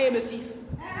written, "I am a thief."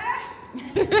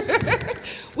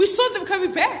 We saw them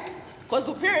coming back because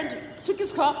the parent took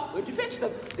his car, went to fetch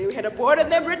them. They had a board on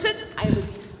them written, "I am a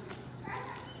thief."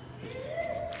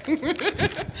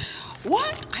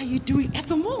 What are you doing at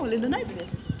the mall in the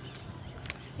nightmares?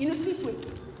 In a sleepwear?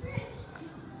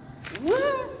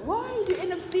 Why do you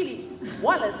end up stealing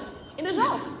wallets in a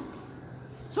shop?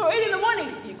 So early in the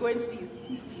morning, you go and steal.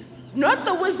 Not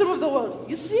the wisdom of the world.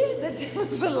 You see, that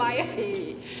was a liar.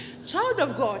 Child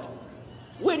of God,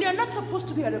 When you're not supposed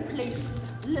to be at a place,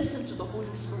 listen to the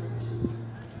Holy Spirit.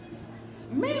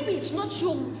 Maybe it's not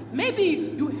you.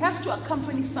 Maybe you have to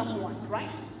accompany someone,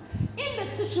 right? In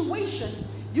that situation,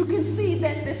 you can see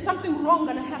that there's something wrong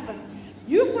going to happen.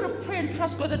 You've got to pray and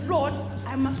trust God that, Lord,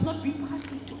 I must not be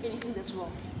party to anything that's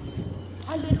wrong.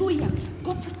 Hallelujah.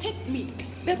 God, protect me.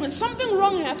 That when something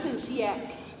wrong happens here,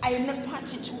 I am not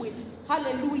party to it.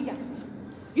 Hallelujah.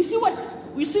 You see what?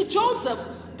 We see Joseph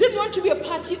didn't want to be a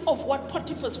party of what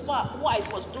Potiphar's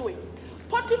wife was doing.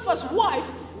 Potiphar's wife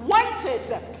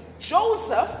wanted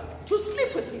Joseph to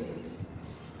sleep with him.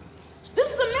 This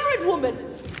is a married woman.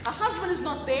 Her husband is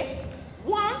not there.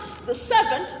 Wants the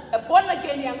servant, a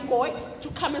born-again young boy, to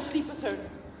come and sleep with her.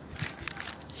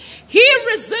 He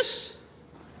resists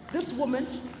this woman,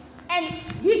 and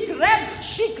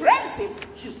she grabs him.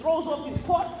 She throws off his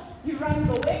coat. He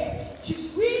runs away. She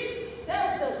screams,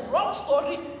 tells the wrong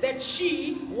story that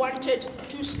she wanted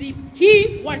to sleep.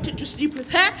 He wanted to sleep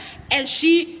with her, and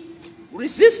she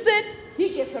resisted.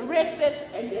 He gets arrested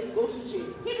and then goes to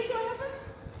jail. Can you see what happens?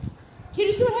 Can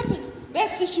you see what happens?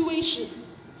 That situation.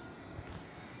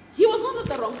 He was not at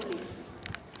the wrong place.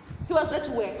 He was there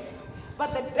to work.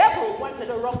 But the devil wanted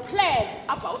a wrong plan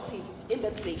about him in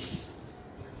that place.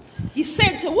 He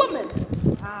sent a woman,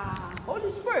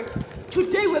 Holy Spirit,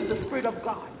 today with the Spirit of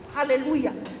God.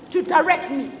 Hallelujah. To direct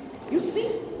me. You see,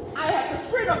 I have the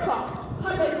Spirit of God.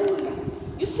 Hallelujah.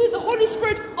 You see, the Holy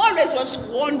Spirit always wants to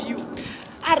warn you.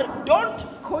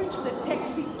 Don't go into the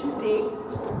taxi today.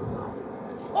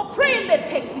 Or pray in the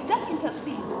taxi. Just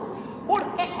intercede. Or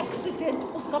an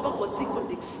accident,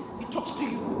 he talks to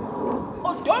you.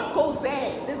 Or don't go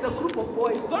there. There's a group of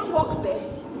boys. Don't walk there.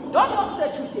 Don't walk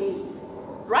there today.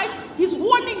 Right? He's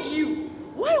warning you.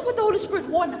 Why would the Holy Spirit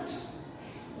warn us?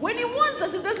 When he warns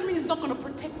us, it doesn't mean he's not going to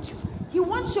protect you. He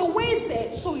wants your way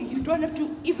there so you don't have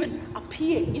to even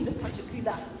appear in the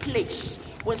particular place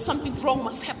when something wrong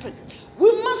must happen.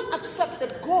 We must accept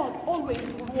that God always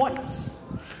will warn us.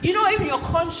 You know, even your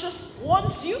conscience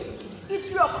warns you. If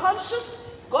you are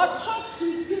conscious, God talks to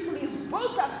his people. He's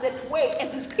built us that way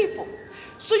as his people.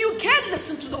 So you can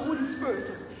listen to the Holy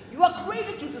Spirit. You are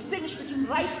created to distinguish between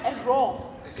right and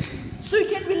wrong. So you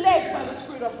can be led by the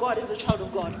Spirit of God as a child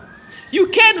of God. You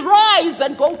can rise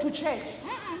and go to church.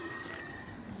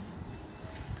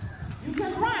 You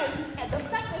can rise, and the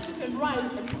fact that you can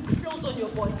rise and put clothes on your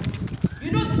body,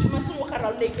 you know that you mustn't walk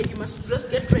around naked. You must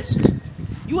just get dressed.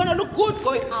 You want to look good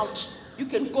going out. You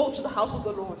can go to the house of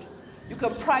the Lord. You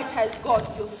can prioritize God,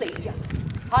 your Savior.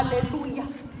 Hallelujah.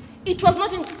 It was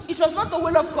not the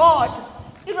will of God.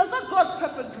 It was not God's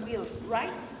perfect will,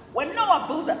 right? When Noah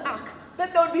built the ark,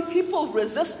 then there would be people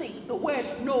resisting the word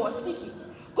Noah speaking.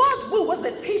 God's will was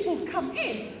that people would come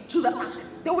in to the ark.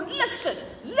 They would listen.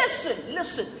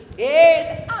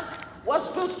 The ark was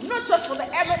built not just for the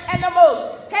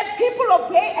animals. Had people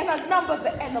obey and outnumber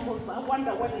the animals, I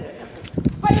wonder what would happen.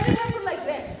 But it didn't happen like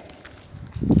that.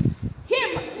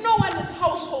 Him, Noah and his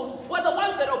household were the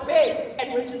ones that obeyed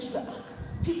and went into the ark.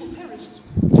 People perished.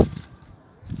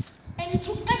 And he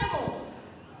took animals.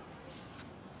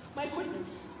 My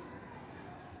goodness.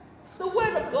 The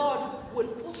word of God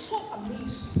was so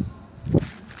amazing.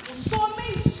 It was so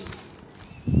amazing.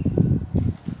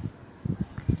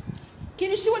 Can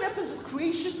you see what happens with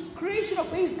creation? Creation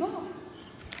obeys God.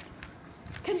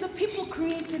 Can the people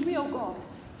create, can we, oh God?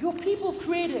 Your people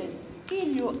created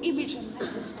in your image and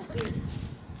likeness obey.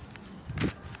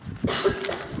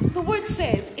 The word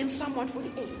says in Psalm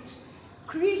 148,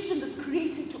 creation is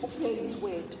created to obey his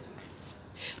word,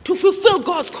 to fulfill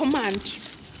God's command.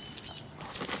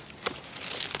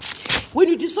 When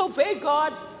you disobey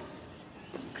God,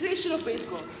 creation obeys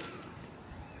God.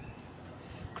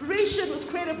 Creation was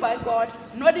created by God,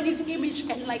 not in his image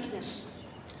and likeness.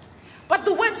 But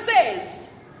the word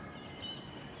says,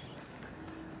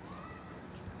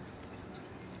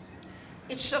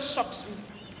 it just shocks me.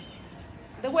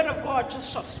 The word of God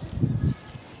just shocks me.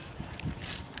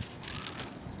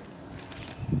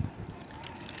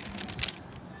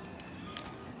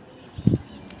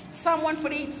 Psalm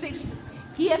 148 says,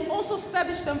 he hath also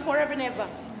established them forever and ever.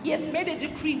 He hath made a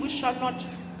decree which shall not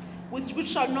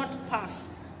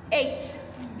pass. 8.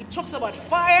 It talks about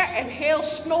fire and hail,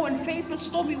 snow and vapor,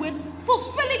 stormy wind,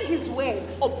 fulfilling his word,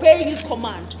 obeying his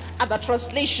command. Other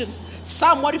translations,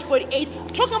 Psalm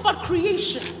 148, talking about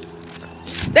creation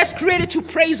that's created to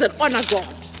praise and honor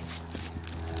God.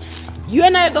 You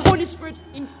and I have the Holy Spirit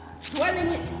dwelling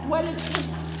in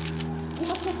us. We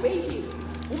must obey him.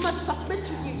 We must submit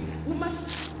to him. We must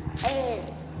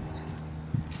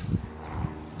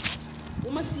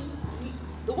see.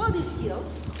 The world is ill.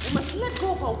 We must let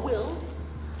go of our will.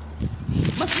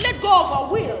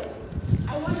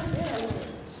 I want to bear away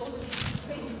so that you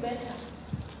stay better.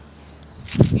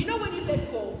 You know, when you let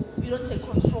go, you don't take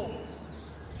control.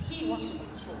 He wants to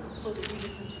control so that you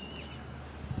listen to him.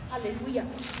 Hallelujah.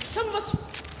 Some of us,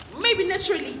 maybe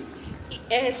naturally,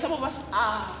 some of us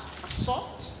are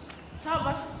soft. Some of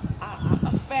us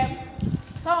are firm.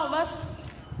 Some of us,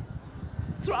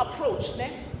 through approach,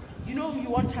 you know you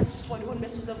won't touch this one, you won't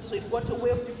mess with them, so you've got a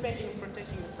way of defending and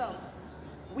protecting yourself.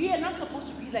 We are not supposed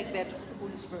to be like that with the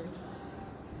Holy Spirit.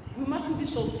 We mustn't be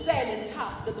so sad and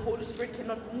tough that the Holy Spirit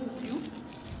cannot move you,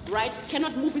 right?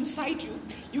 Cannot move inside you.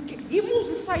 He moves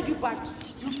inside you, but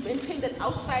you maintain that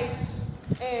outside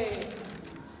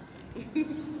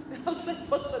outside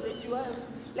posture that you have.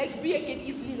 Like we can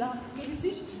easily laugh. Can you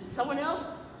see? Someone else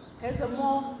has a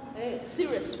more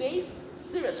serious face,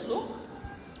 serious look,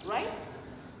 right?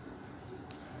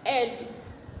 And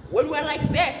when we're like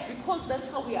that, because that's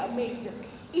how we are made,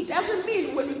 it doesn't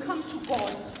mean when you come to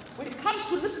God, when it comes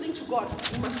to listening to God,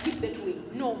 you must keep that way.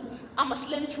 No, I must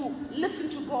learn to listen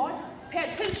to God,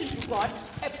 pay attention to God.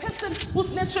 A person who's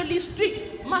naturally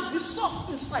strict must be soft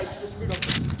inside to the Spirit of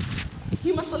God.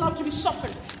 He must allow to be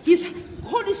softened. His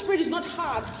Holy Spirit is not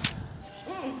hard.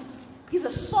 He's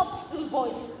a soft, still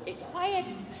voice, a quiet,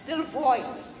 still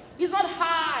voice. He's not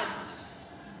hard.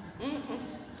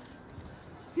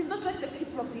 He's not like the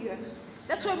people of the earth.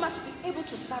 That's why we must be able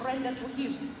to surrender to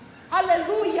him.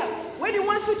 Hallelujah. When he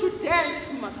wants you to dance,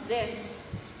 you must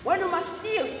dance. When you must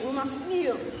kneel, we must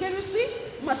kneel. Can you see?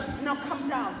 You must now come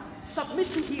down. Submit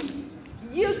to him.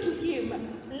 Yield to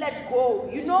him. Let go.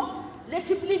 You know? Let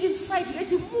him lead inside you.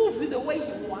 Let him move you the way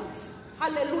he wants.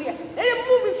 Hallelujah. Let him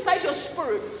move inside your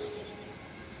spirit.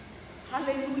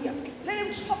 Hallelujah. Let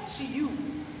him talk to you.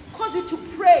 Cause you to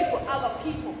pray for other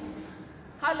people.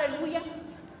 Hallelujah.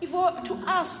 If we were to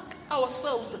ask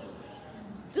ourselves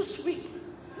this week,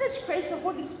 let's pray the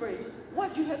Holy Spirit.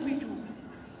 What do you have me do?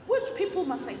 Which people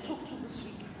must I talk to this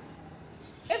week?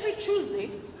 Every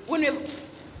Tuesday, when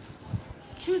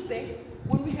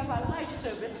we have our live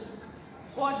service,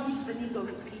 God meets the needs of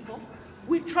his people.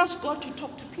 We trust God to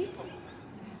talk to people.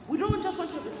 We don't just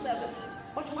want to have a service,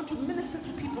 but we want to minister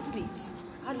to people's needs.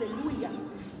 Hallelujah.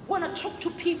 We want to talk to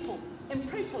people and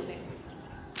pray for them.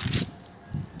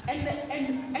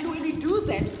 And when we do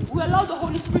that, we allow the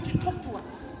Holy Spirit to talk to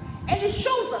us. And he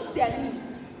shows us their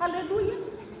needs. Hallelujah.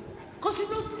 Because he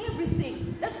knows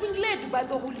everything. That's being led by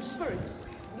the Holy Spirit.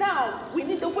 Now, we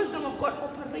need the wisdom of God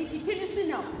operating. Can you see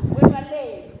now? When we're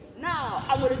led, now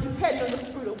I'm going to depend on the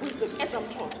spirit of wisdom as I'm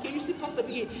taught. Can you see, Pastor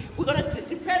B? We're going to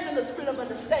depend on the spirit of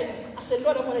understanding. I said,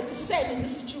 Lord, I'm going to discern in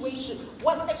this situation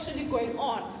what's actually going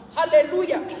on.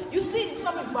 Hallelujah. You see, in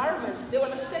some environments, they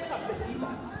want to set up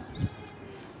believers.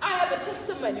 I have a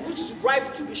testimony which is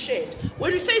ripe to be shared.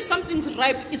 When you say something's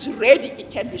ripe, it's ready,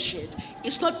 it can be shared.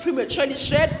 It's not prematurely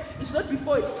shared. It's not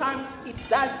before it's time. It's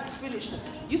done. It's finished.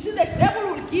 You see, the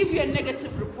devil will give you a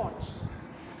negative report.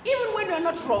 Even when you're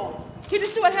not wrong. Can you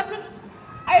see what happened?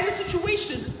 I had a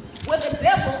situation where the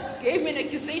devil gave me an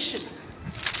accusation.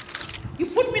 He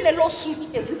put me in a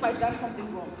lawsuit as if I'd done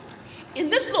something wrong. In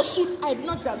this lawsuit, I had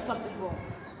not done something wrong.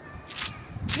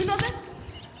 You know that?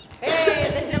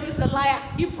 Hey, the devil is a liar.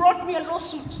 He brought me a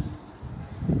lawsuit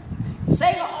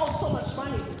saying I owe so much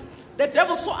money. The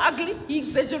devil's so ugly, he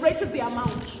exaggerated the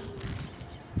amount.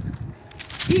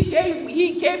 He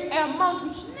gave an amount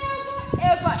which never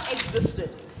ever existed.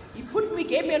 He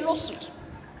gave me a lawsuit.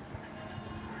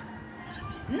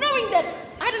 Knowing that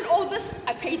I didn't owe this,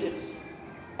 I paid it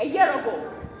a year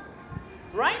ago.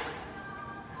 Right?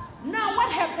 Now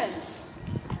what happens?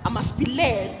 I must be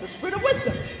led with the spirit of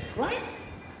wisdom. Right?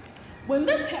 When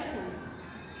this happened,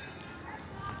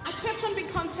 I kept on being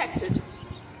contacted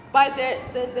by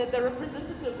the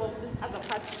representative of this other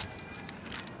party.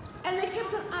 And they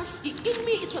kept on asking. In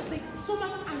me, it was like so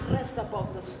much unrest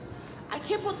about this. I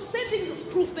kept on sending this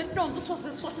proof that no, this was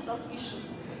a sorted out issue.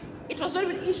 It was not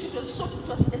even an issue, it was sorted,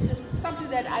 it's something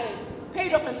that I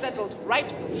paid off and settled, right?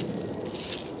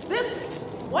 This,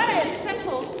 what I had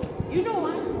settled, you know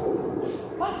what?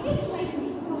 But inside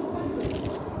me, I was wondering,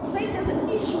 say there's an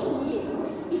issue here.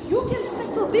 If you can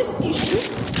settle this issue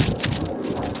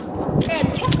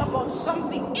and talk about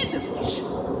something in this issue,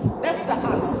 that's the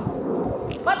answer.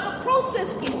 But the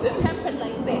process, it didn't happen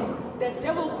like that. The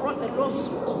devil brought a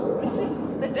lawsuit. You see,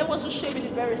 the devil wants to shame and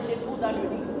embarrass you and pull down your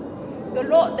name. The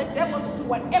devil wants to do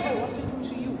whatever he wants to do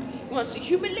to you. He wants to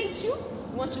humiliate you.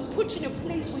 He wants to put you in a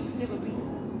place where you've never been.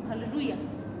 Hallelujah.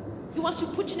 He wants to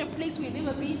put you in a place where you've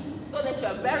never been, so that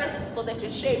you're embarrassed, so that you're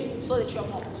ashamed, so that you're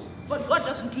mocked. But God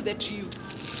doesn't do that to you.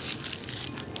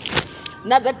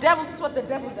 Now the devil, this is what the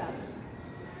devil does.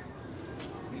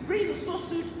 He brings the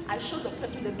lawsuit, I show the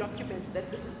person the documents that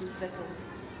this has been settled.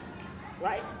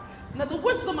 Right? Now the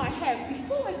wisdom I have,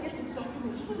 before I get this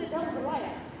document, you said the devil's a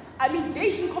liar. I'm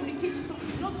engaged in communication, so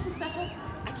you know this is settled.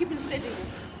 I keep on saying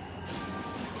this.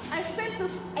 I sent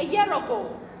this a year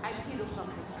ago. I paid off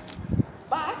something.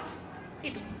 But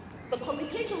the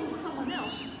communication with someone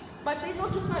else, but they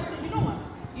notified me, you know what?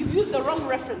 You've used the wrong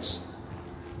reference.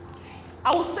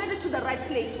 I will send it to the right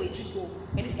place where it should go.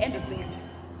 And it ended there.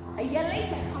 A year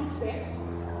later, it comes back.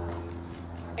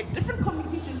 A different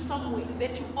communication somewhere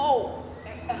that you owe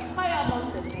a higher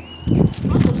amount than that.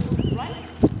 Not the truth, right?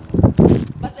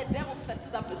 But the devil sets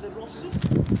it up as a lawsuit.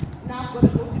 Now I'm going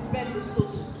to go defend this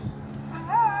lawsuit.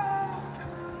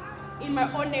 In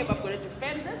my own name, I'm going to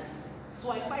defend this.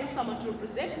 So I find someone to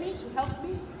represent me, to help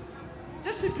me,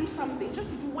 just to do something, just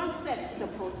to do one step in the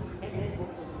process and then go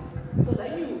forward. Because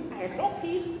I knew I had no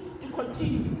peace to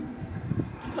continue.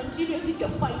 To continue as if you're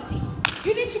fighting.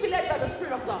 You need to be led by the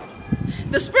Spirit of God.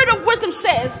 The Spirit of wisdom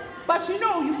says, but you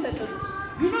know you said this.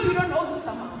 You know you don't know this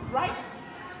amount, right?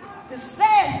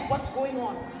 Discern what's going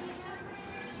on.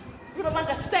 Spirit of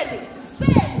understanding.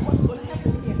 Discern what's going to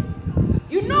happen here.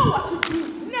 You know what to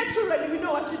do. Naturally, you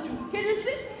know what to do. Can you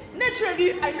see?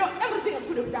 Naturally, I know everything I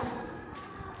could have done.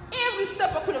 Every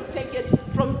step I could have taken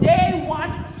from day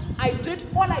one, I did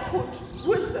all I could.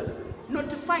 Wisdom.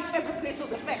 Notifying every place of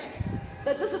the facts.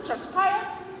 That this is transpired.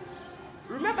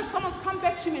 Remember, someone's come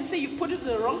back to me and say you put it in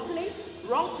the wrong place.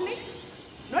 Wrong place.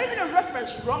 Not even a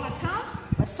reference, wrong account,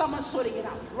 but someone sorting it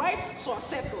out, right? So I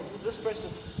settled with this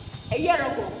person a year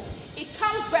ago. It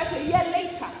comes back a year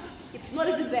later. It's not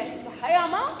even that. It's a higher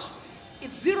amount.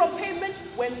 It's zero payment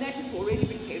when that has already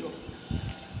been paid off.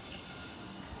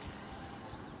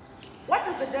 What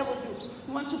does the devil do?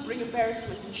 He wants to bring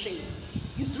embarrassment and shame.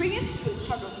 He's doing it to the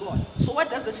child of God. So what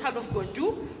does the child of God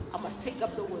do? I must take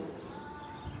up the word.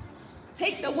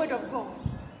 Take the word of God.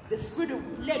 The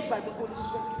Spirit led by the Holy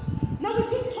Spirit. Now we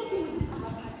keep talking in this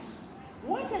other part.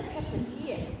 What has happened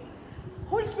here?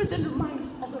 Holy Spirit then reminds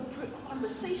of a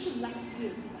conversation last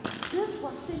year. This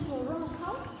was sent to a wrong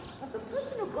account, but the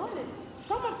person who got it,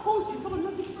 someone called you, someone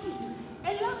notified you,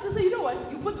 and now they say, you know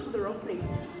what, you put this in the wrong place,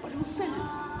 but we'll send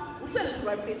it. We'll send it to the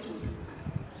right place for you.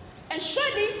 And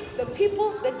surely the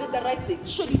people that did the right thing,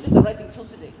 surely did the right thing till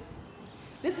today.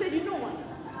 They said, you know what,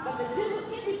 but the devil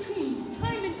in between,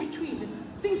 time in between,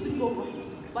 things will go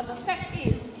right. But the fact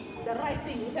is, the right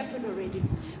thing happened already.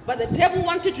 But the devil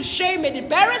wanted to shame and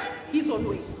embarrass his own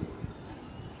way.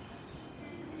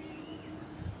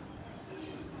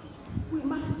 We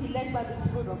must be led by the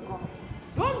Spirit of God.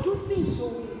 Don't do things your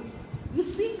way. You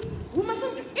see, we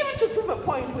mustn't do, even to prove a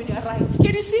point when you're right.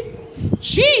 Can you see?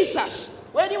 Jesus,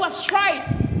 when he was tried,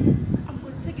 I'm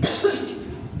going to take it to Jesus.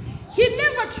 He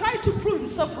never tried to prove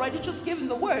himself right. He just gave him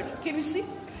the word. Can you see?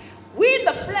 We in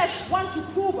the flesh want to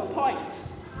prove a point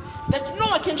that no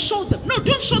one can show them. No,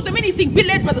 don't show them anything. Be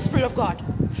led by the Spirit of God.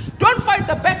 Don't fight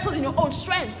the battle in your own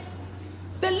strength.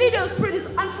 The leader of the Spirit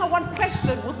is answer one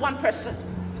question with one person.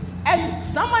 And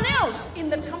someone else in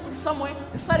the company somewhere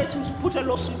decided to put a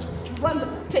lawsuit,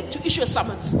 to issue a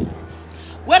summons.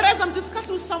 Whereas I'm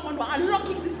discussing with someone who are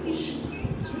unlocking this issue.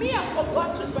 Me, I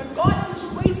forgot it, but God is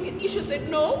raising an issue and said,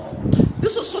 no,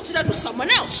 this was sorted out with someone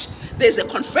else. There's a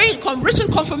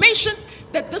written confirmation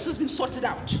that this has been sorted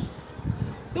out.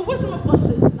 The wisdom of God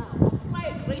says now, apply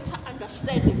a greater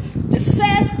understanding.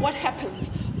 Discern what happens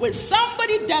when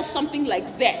somebody does something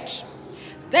like that.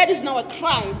 That is now a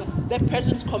crime that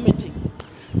person is committing.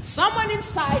 Someone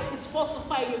inside is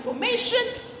falsifying information,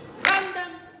 run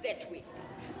them that way.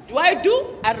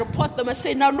 Do? I report them and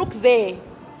say, now look there.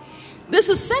 This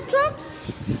is settled,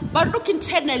 but look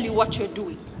internally what you're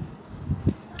doing.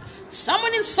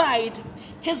 Someone inside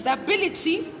has the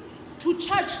ability to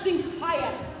charge things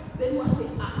higher than what they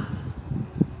are.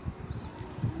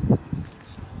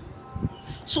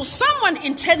 So someone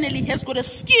internally has got a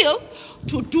skill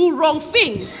to do wrong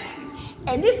things.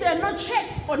 And if they're not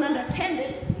checked or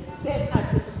unattended, they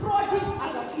are defrauding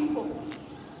other people.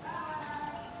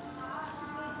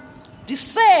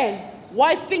 Discern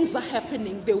why things are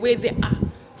happening the way they are.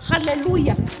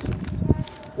 Hallelujah.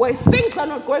 Where things are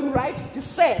not going right,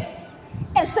 discern.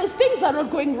 And say things are not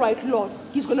going right, Lord.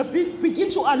 He's going to begin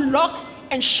to unlock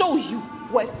and show you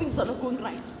why things are not going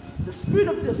right. The spirit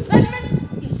of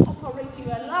discernment is operating.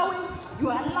 You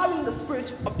are allowing the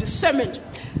spirit of discernment.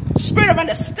 Spirit of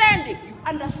understanding. You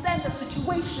understand the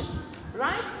situation,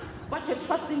 right? But you're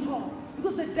trusting God.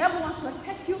 Because the devil wants to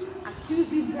attack you,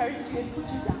 accuse you, embarrass you, and put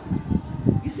you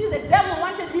down. You see, the devil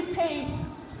wanted me paying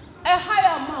a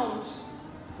higher amount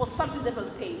for something that was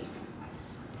paid.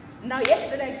 Now,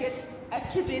 yesterday,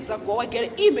 2 days ago, I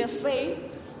get an email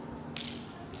saying,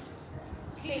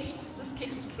 this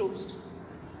case is closed.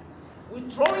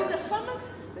 Withdrawing the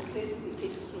summons, the case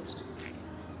is closed.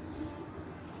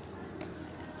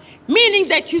 Meaning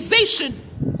the accusation,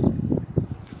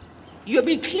 you have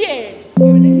been cleared.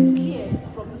 Your name is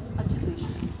cleared from this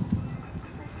accusation.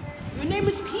 Your name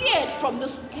is cleared from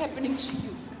this happening to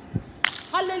you.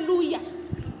 Hallelujah.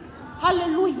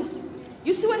 Hallelujah.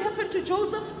 You see what happened to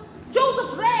Joseph?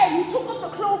 Joseph ran. He took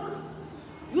off the cloak.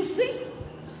 You see?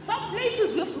 Some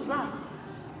places we have to run.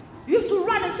 You have to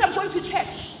run and say, I'm going to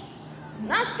church.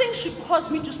 Nothing should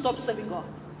cause me to stop serving God.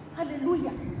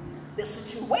 Hallelujah. The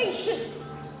situation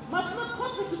must not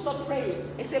cause me to stop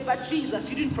praying. They say, but Jesus,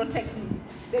 you didn't protect me.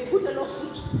 They put a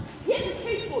lawsuit. Yes, it's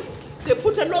painful. They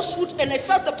put a lawsuit and I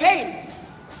felt the pain.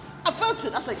 I felt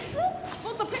it. I was like, I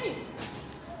felt the pain.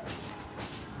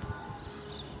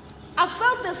 I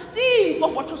felt the sting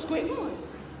of what was going on.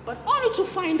 But only to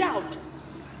find out.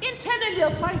 Internally,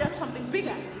 they'll find out something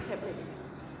bigger is happening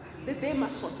that they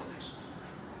must sort out.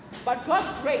 But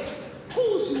God's grace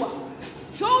pulls you up.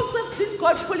 Joseph, did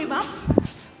God pull him up?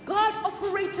 God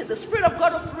operated, the Spirit of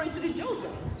God operated in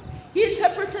Joseph. He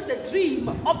interpreted the dream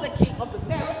of the king, of the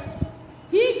Pharaoh.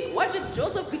 What did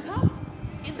Joseph become?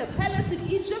 In the palace in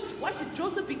Egypt, what did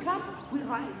Joseph become? We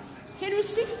rise. Can you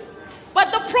see?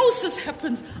 But the process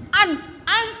happens, and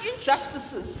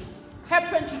injustices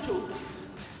happen to Joseph.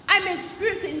 I'm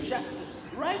experiencing injustice,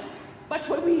 right? But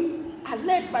when we are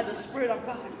led by the Spirit of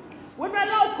God, when we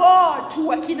allow God to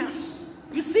work in us,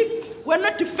 you see, we're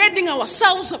not defending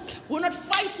ourselves. We're not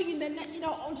fighting in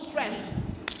our own strength.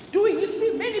 You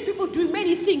see many people doing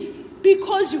many things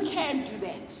because you can do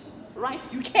that, right?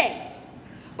 You can.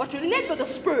 But you're led by the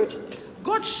Spirit.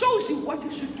 God shows you what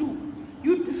you should do.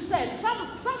 You discern.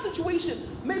 Some situation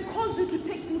may cause you to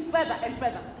take things further and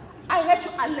further. I had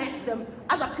to alert them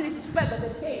other places further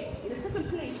than, hey, in a certain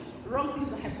place, wrong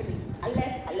things are happening.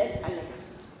 Alert.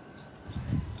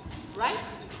 Right?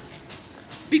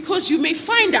 Because you may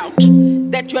find out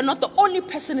that you're not the only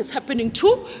person it's happening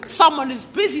to. Someone is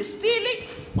busy stealing.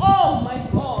 Oh my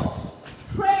God.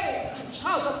 Pray,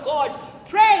 child of God.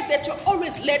 Pray that you're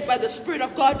always led by the Spirit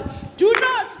of God. Do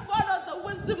not follow the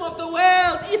wisdom of the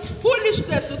world. It's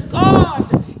foolishness with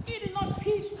God. It is not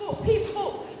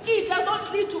peaceful. It does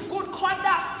not lead to good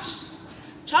conduct.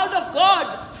 Child of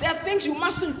God, there are things you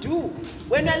mustn't do.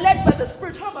 When you're led by the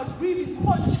Spirit, how about breathing,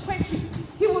 quenching?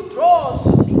 He withdraws.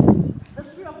 The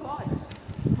Spirit of God.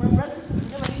 My brothers and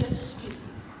sisters, never need us to steal.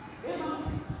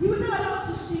 He will never allow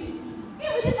us to steal.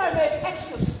 Even if I made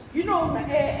access,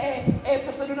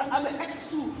 I'm access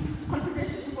to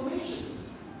confidential information.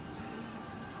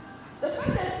 The fact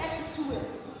that I have access to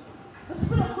it, the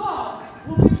Spirit of God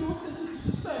will make you sensitive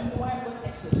to discern why I've got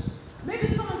access. Maybe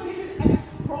someone gave you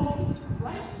access wrongly,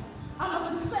 right? I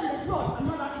must discern that, Lord, I'm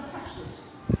not allowed to touch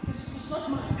this. It's not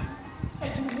mine.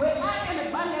 And where I am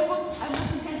at my level, I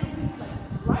must handle things like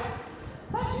this, right?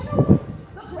 But you know what?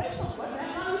 The grace of God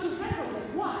allows you to handle it.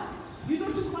 Why? You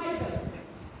notify them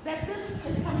that this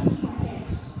is coming to my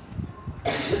hands.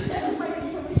 This is my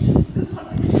information. This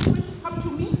confidential information come to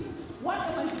me. What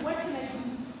can I do?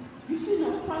 You see,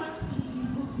 now trust is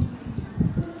built in system.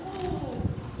 Oh,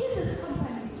 in this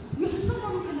company, you have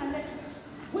someone who can alert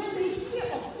us. When they hear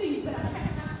of things that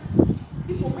affect us,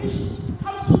 information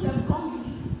comes to them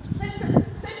wrongly, sensitive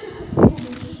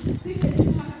information, they can be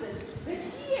trusted. But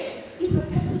here is a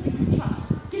person you can trust.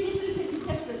 Can you see they can be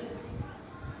tested?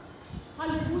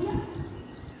 Hallelujah.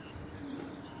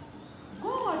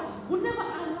 God will never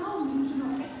allow you to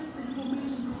not access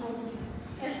information wrongly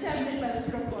and say I'm led by the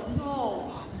Spirit of God.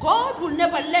 No. God will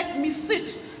never let me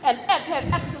sit and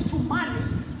have access to money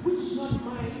which is not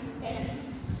mine and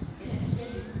spend it.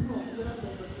 No, you're not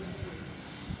led by the Spirit.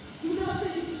 He will never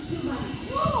say you to steal money.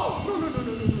 No.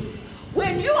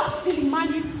 When you are stealing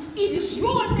money, it is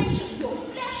your nature, your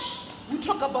flesh. We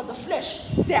talk about the flesh.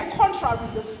 They are contrary.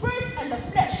 The Spirit and the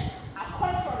flesh are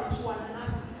contrary to one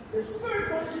another. The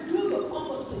Spirit wants to do the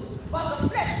opposite, but the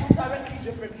flesh will directly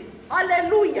differently.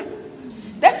 Hallelujah.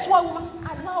 That's why we must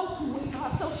allow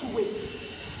ourselves to wait.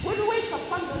 When we wait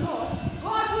upon the Lord,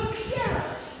 God will clear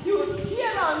us. He will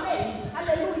clear our names.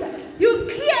 Hallelujah. He will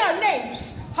clear our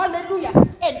names. Hallelujah.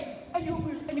 And you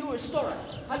will restore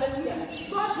us. Hallelujah.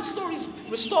 God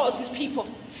restores his people.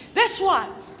 That's why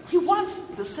he wants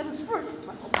the seven spirits to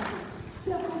pass over us.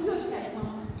 They are from you and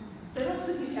heaven. They don't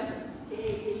sit in heaven.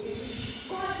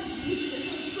 God is releasing the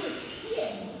seven spirits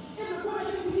here. Everyone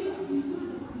you believe in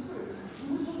the Holy Spirit.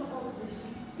 We will talk about this.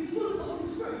 Before the Holy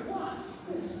Spirit, why?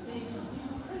 There's something the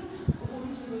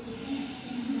Holy Spirit will do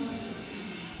in your life.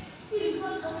 It is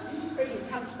not just you praying in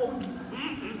tongues only.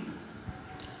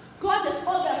 God has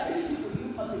all the ability for you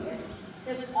on the earth.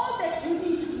 There's all that you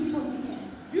need to live on the earth.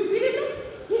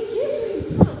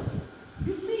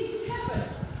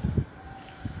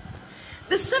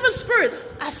 The 7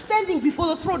 spirits are standing before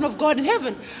the throne of God in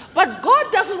heaven. But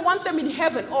God doesn't want them in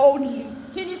heaven only.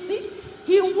 Can you see?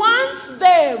 He wants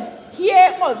them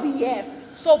here on the earth.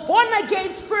 So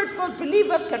born-again, spirit-filled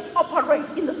believers can operate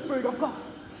in the Spirit of God.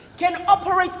 Can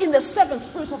operate in the 7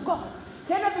 spirits of God.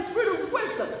 Can have the spirit of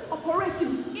wisdom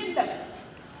operating in them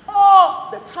all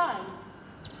the time.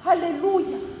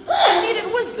 Hallelujah. I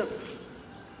needed wisdom.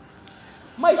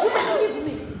 My human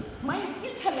reasoning, my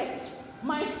intellect,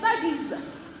 my studies,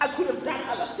 I could have done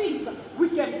other things. We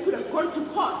could have gone to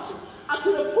court. I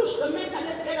could have pushed the mental,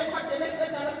 let's get a court,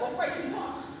 let's go fight in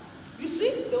court. You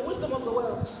see, the wisdom of the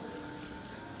world.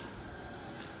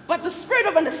 But the spirit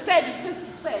of understanding says to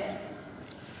say,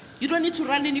 you don't need to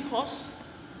run any course.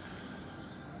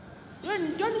 You don't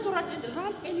need to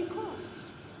run any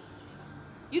course.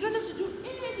 You don't have to do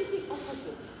anything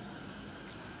opposite.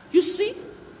 You see,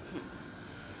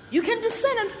 you can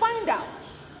discern and find out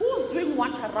who's doing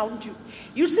what around you.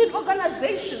 You see, in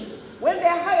organizations, when they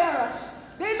hire us,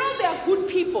 they know they are good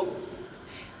people.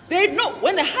 They know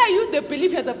when they hire you, they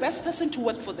believe you're the best person to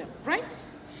work for them, right?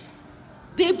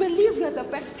 They believe you're the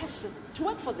best person to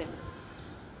work for them.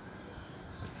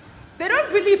 They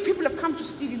don't believe people have come to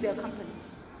steal in their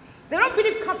companies. They don't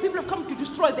believe people have come to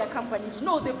destroy their companies.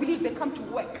 No, they believe they come to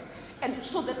work. And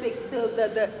so that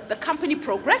the company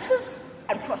progresses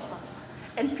and prospers.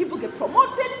 And people get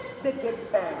promoted, they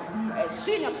get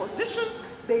senior positions,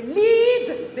 they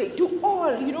lead, they do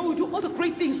all, we do all the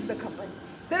great things in the company.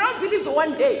 They don't believe that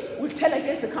one day we'll turn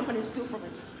against the company and steal from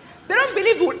it. They don't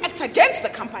believe we will act against the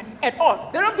company at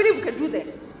all. They don't believe we can do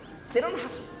that. They don't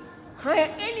hire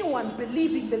anyone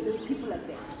believing that there's people like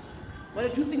that. Want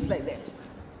to do things like that.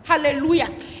 Hallelujah.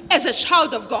 As a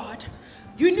child of God,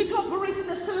 you need to operate in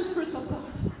the 7 spirits of God.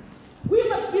 We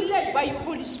must be led by your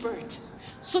Holy Spirit.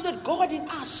 So that God in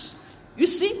us, you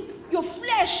see, your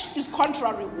flesh is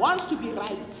contrary, wants to be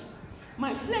right.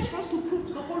 My flesh wants to prove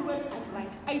to the whole world I'm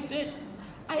right. I did.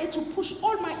 I had to push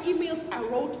all my emails I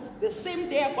wrote the same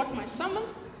day I got my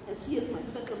summons. And here's my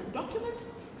settlement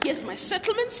documents. Here's my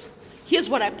settlements. Here's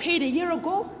what I paid a year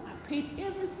ago. I paid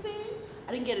everything.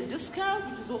 I didn't get a discount,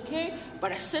 which is okay,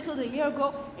 but I settled a year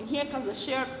ago, and here comes the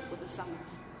sheriff with the summons.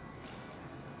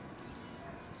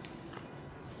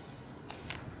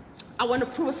 I want to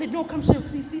prove. I said, no, come, Sheriff,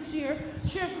 see, I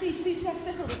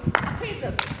settled it. I paid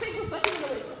this. Take this thing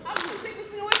away. Take this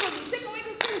thing away from me. Take away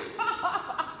this thing.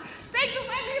 Take this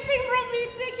anything from me.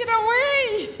 Take it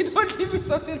away. Don't give me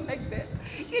something like that.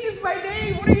 It is my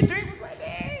name. What are you doing with my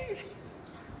name?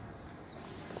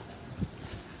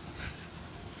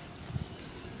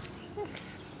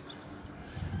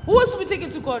 Who wants to be taken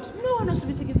to court? No one wants to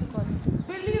be taken to court.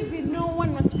 Believe me, no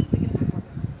one wants to be taken to court.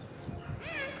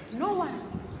 No one.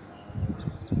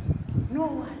 No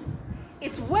one.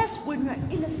 It's worse when you're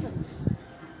innocent.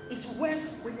 It's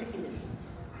worse when you're innocent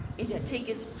and you're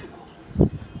taken to court.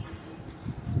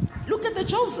 Look at the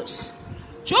Josephs.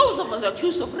 Joseph was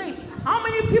accused of rape. How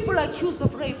many people are accused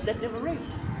of rape that never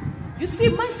raped? You see,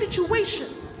 my situation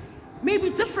may be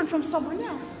different from someone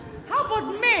else. How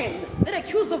about men that are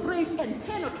accused of rape and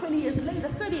 10 or 20 years later,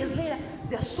 30 years later,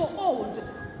 they're so old,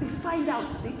 they find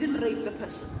out they didn't rape the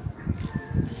person.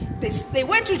 They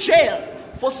went to jail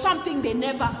for something they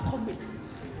never committed.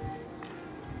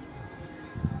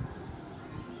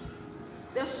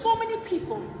 There's so many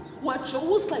people who are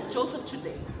Jews like Joseph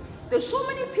today. There's so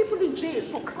many people in jail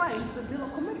for crimes that they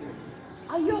never committed.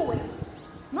 Are you aware?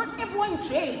 Not everyone in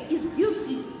jail is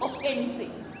guilty of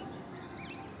anything.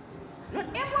 Not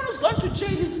everyone who's gone to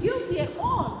jail is guilty at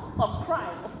all of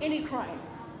crime, of any crime.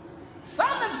 Some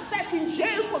have sat in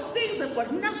jail for things that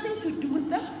got nothing to do with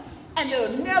them, and they were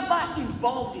never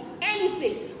involved in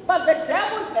anything. But the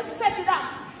devil has set it up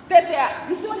that they are.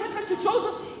 You see what happened to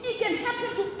Joseph? It can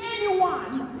happen to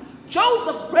anyone.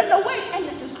 Joseph ran away and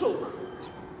it is took.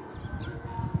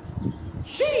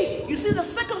 You see the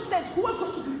circumstance, who was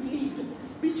going to be believed?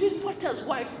 Between Potiphar's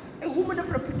wife, a woman of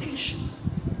reputation,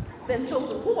 then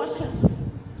Joseph. Who was Joseph?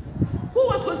 Who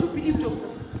was going to believe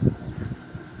Joseph?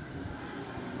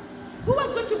 Who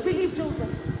was going to believe Joseph?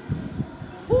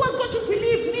 Who was going to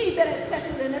believe me that I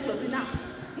settled and that was enough?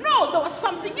 No, there was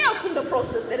something else in the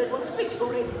process that it was fixed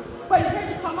already, but it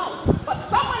had to come out. But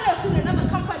someone else in another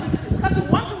company discussing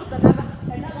one thing with another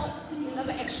in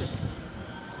another action.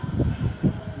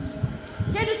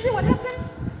 Can you see what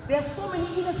happens? There are so many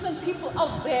innocent people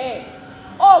out there.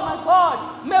 Oh my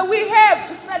God, may we have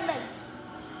discernment.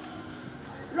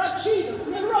 Lord Jesus,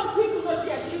 may wrong people not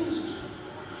be accused.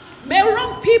 May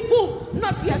wrong people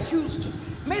not be accused.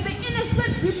 May the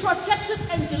innocent be protected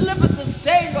and delivered this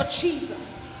day, Lord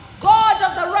Jesus. God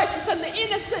of the righteous and the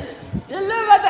innocent, deliver the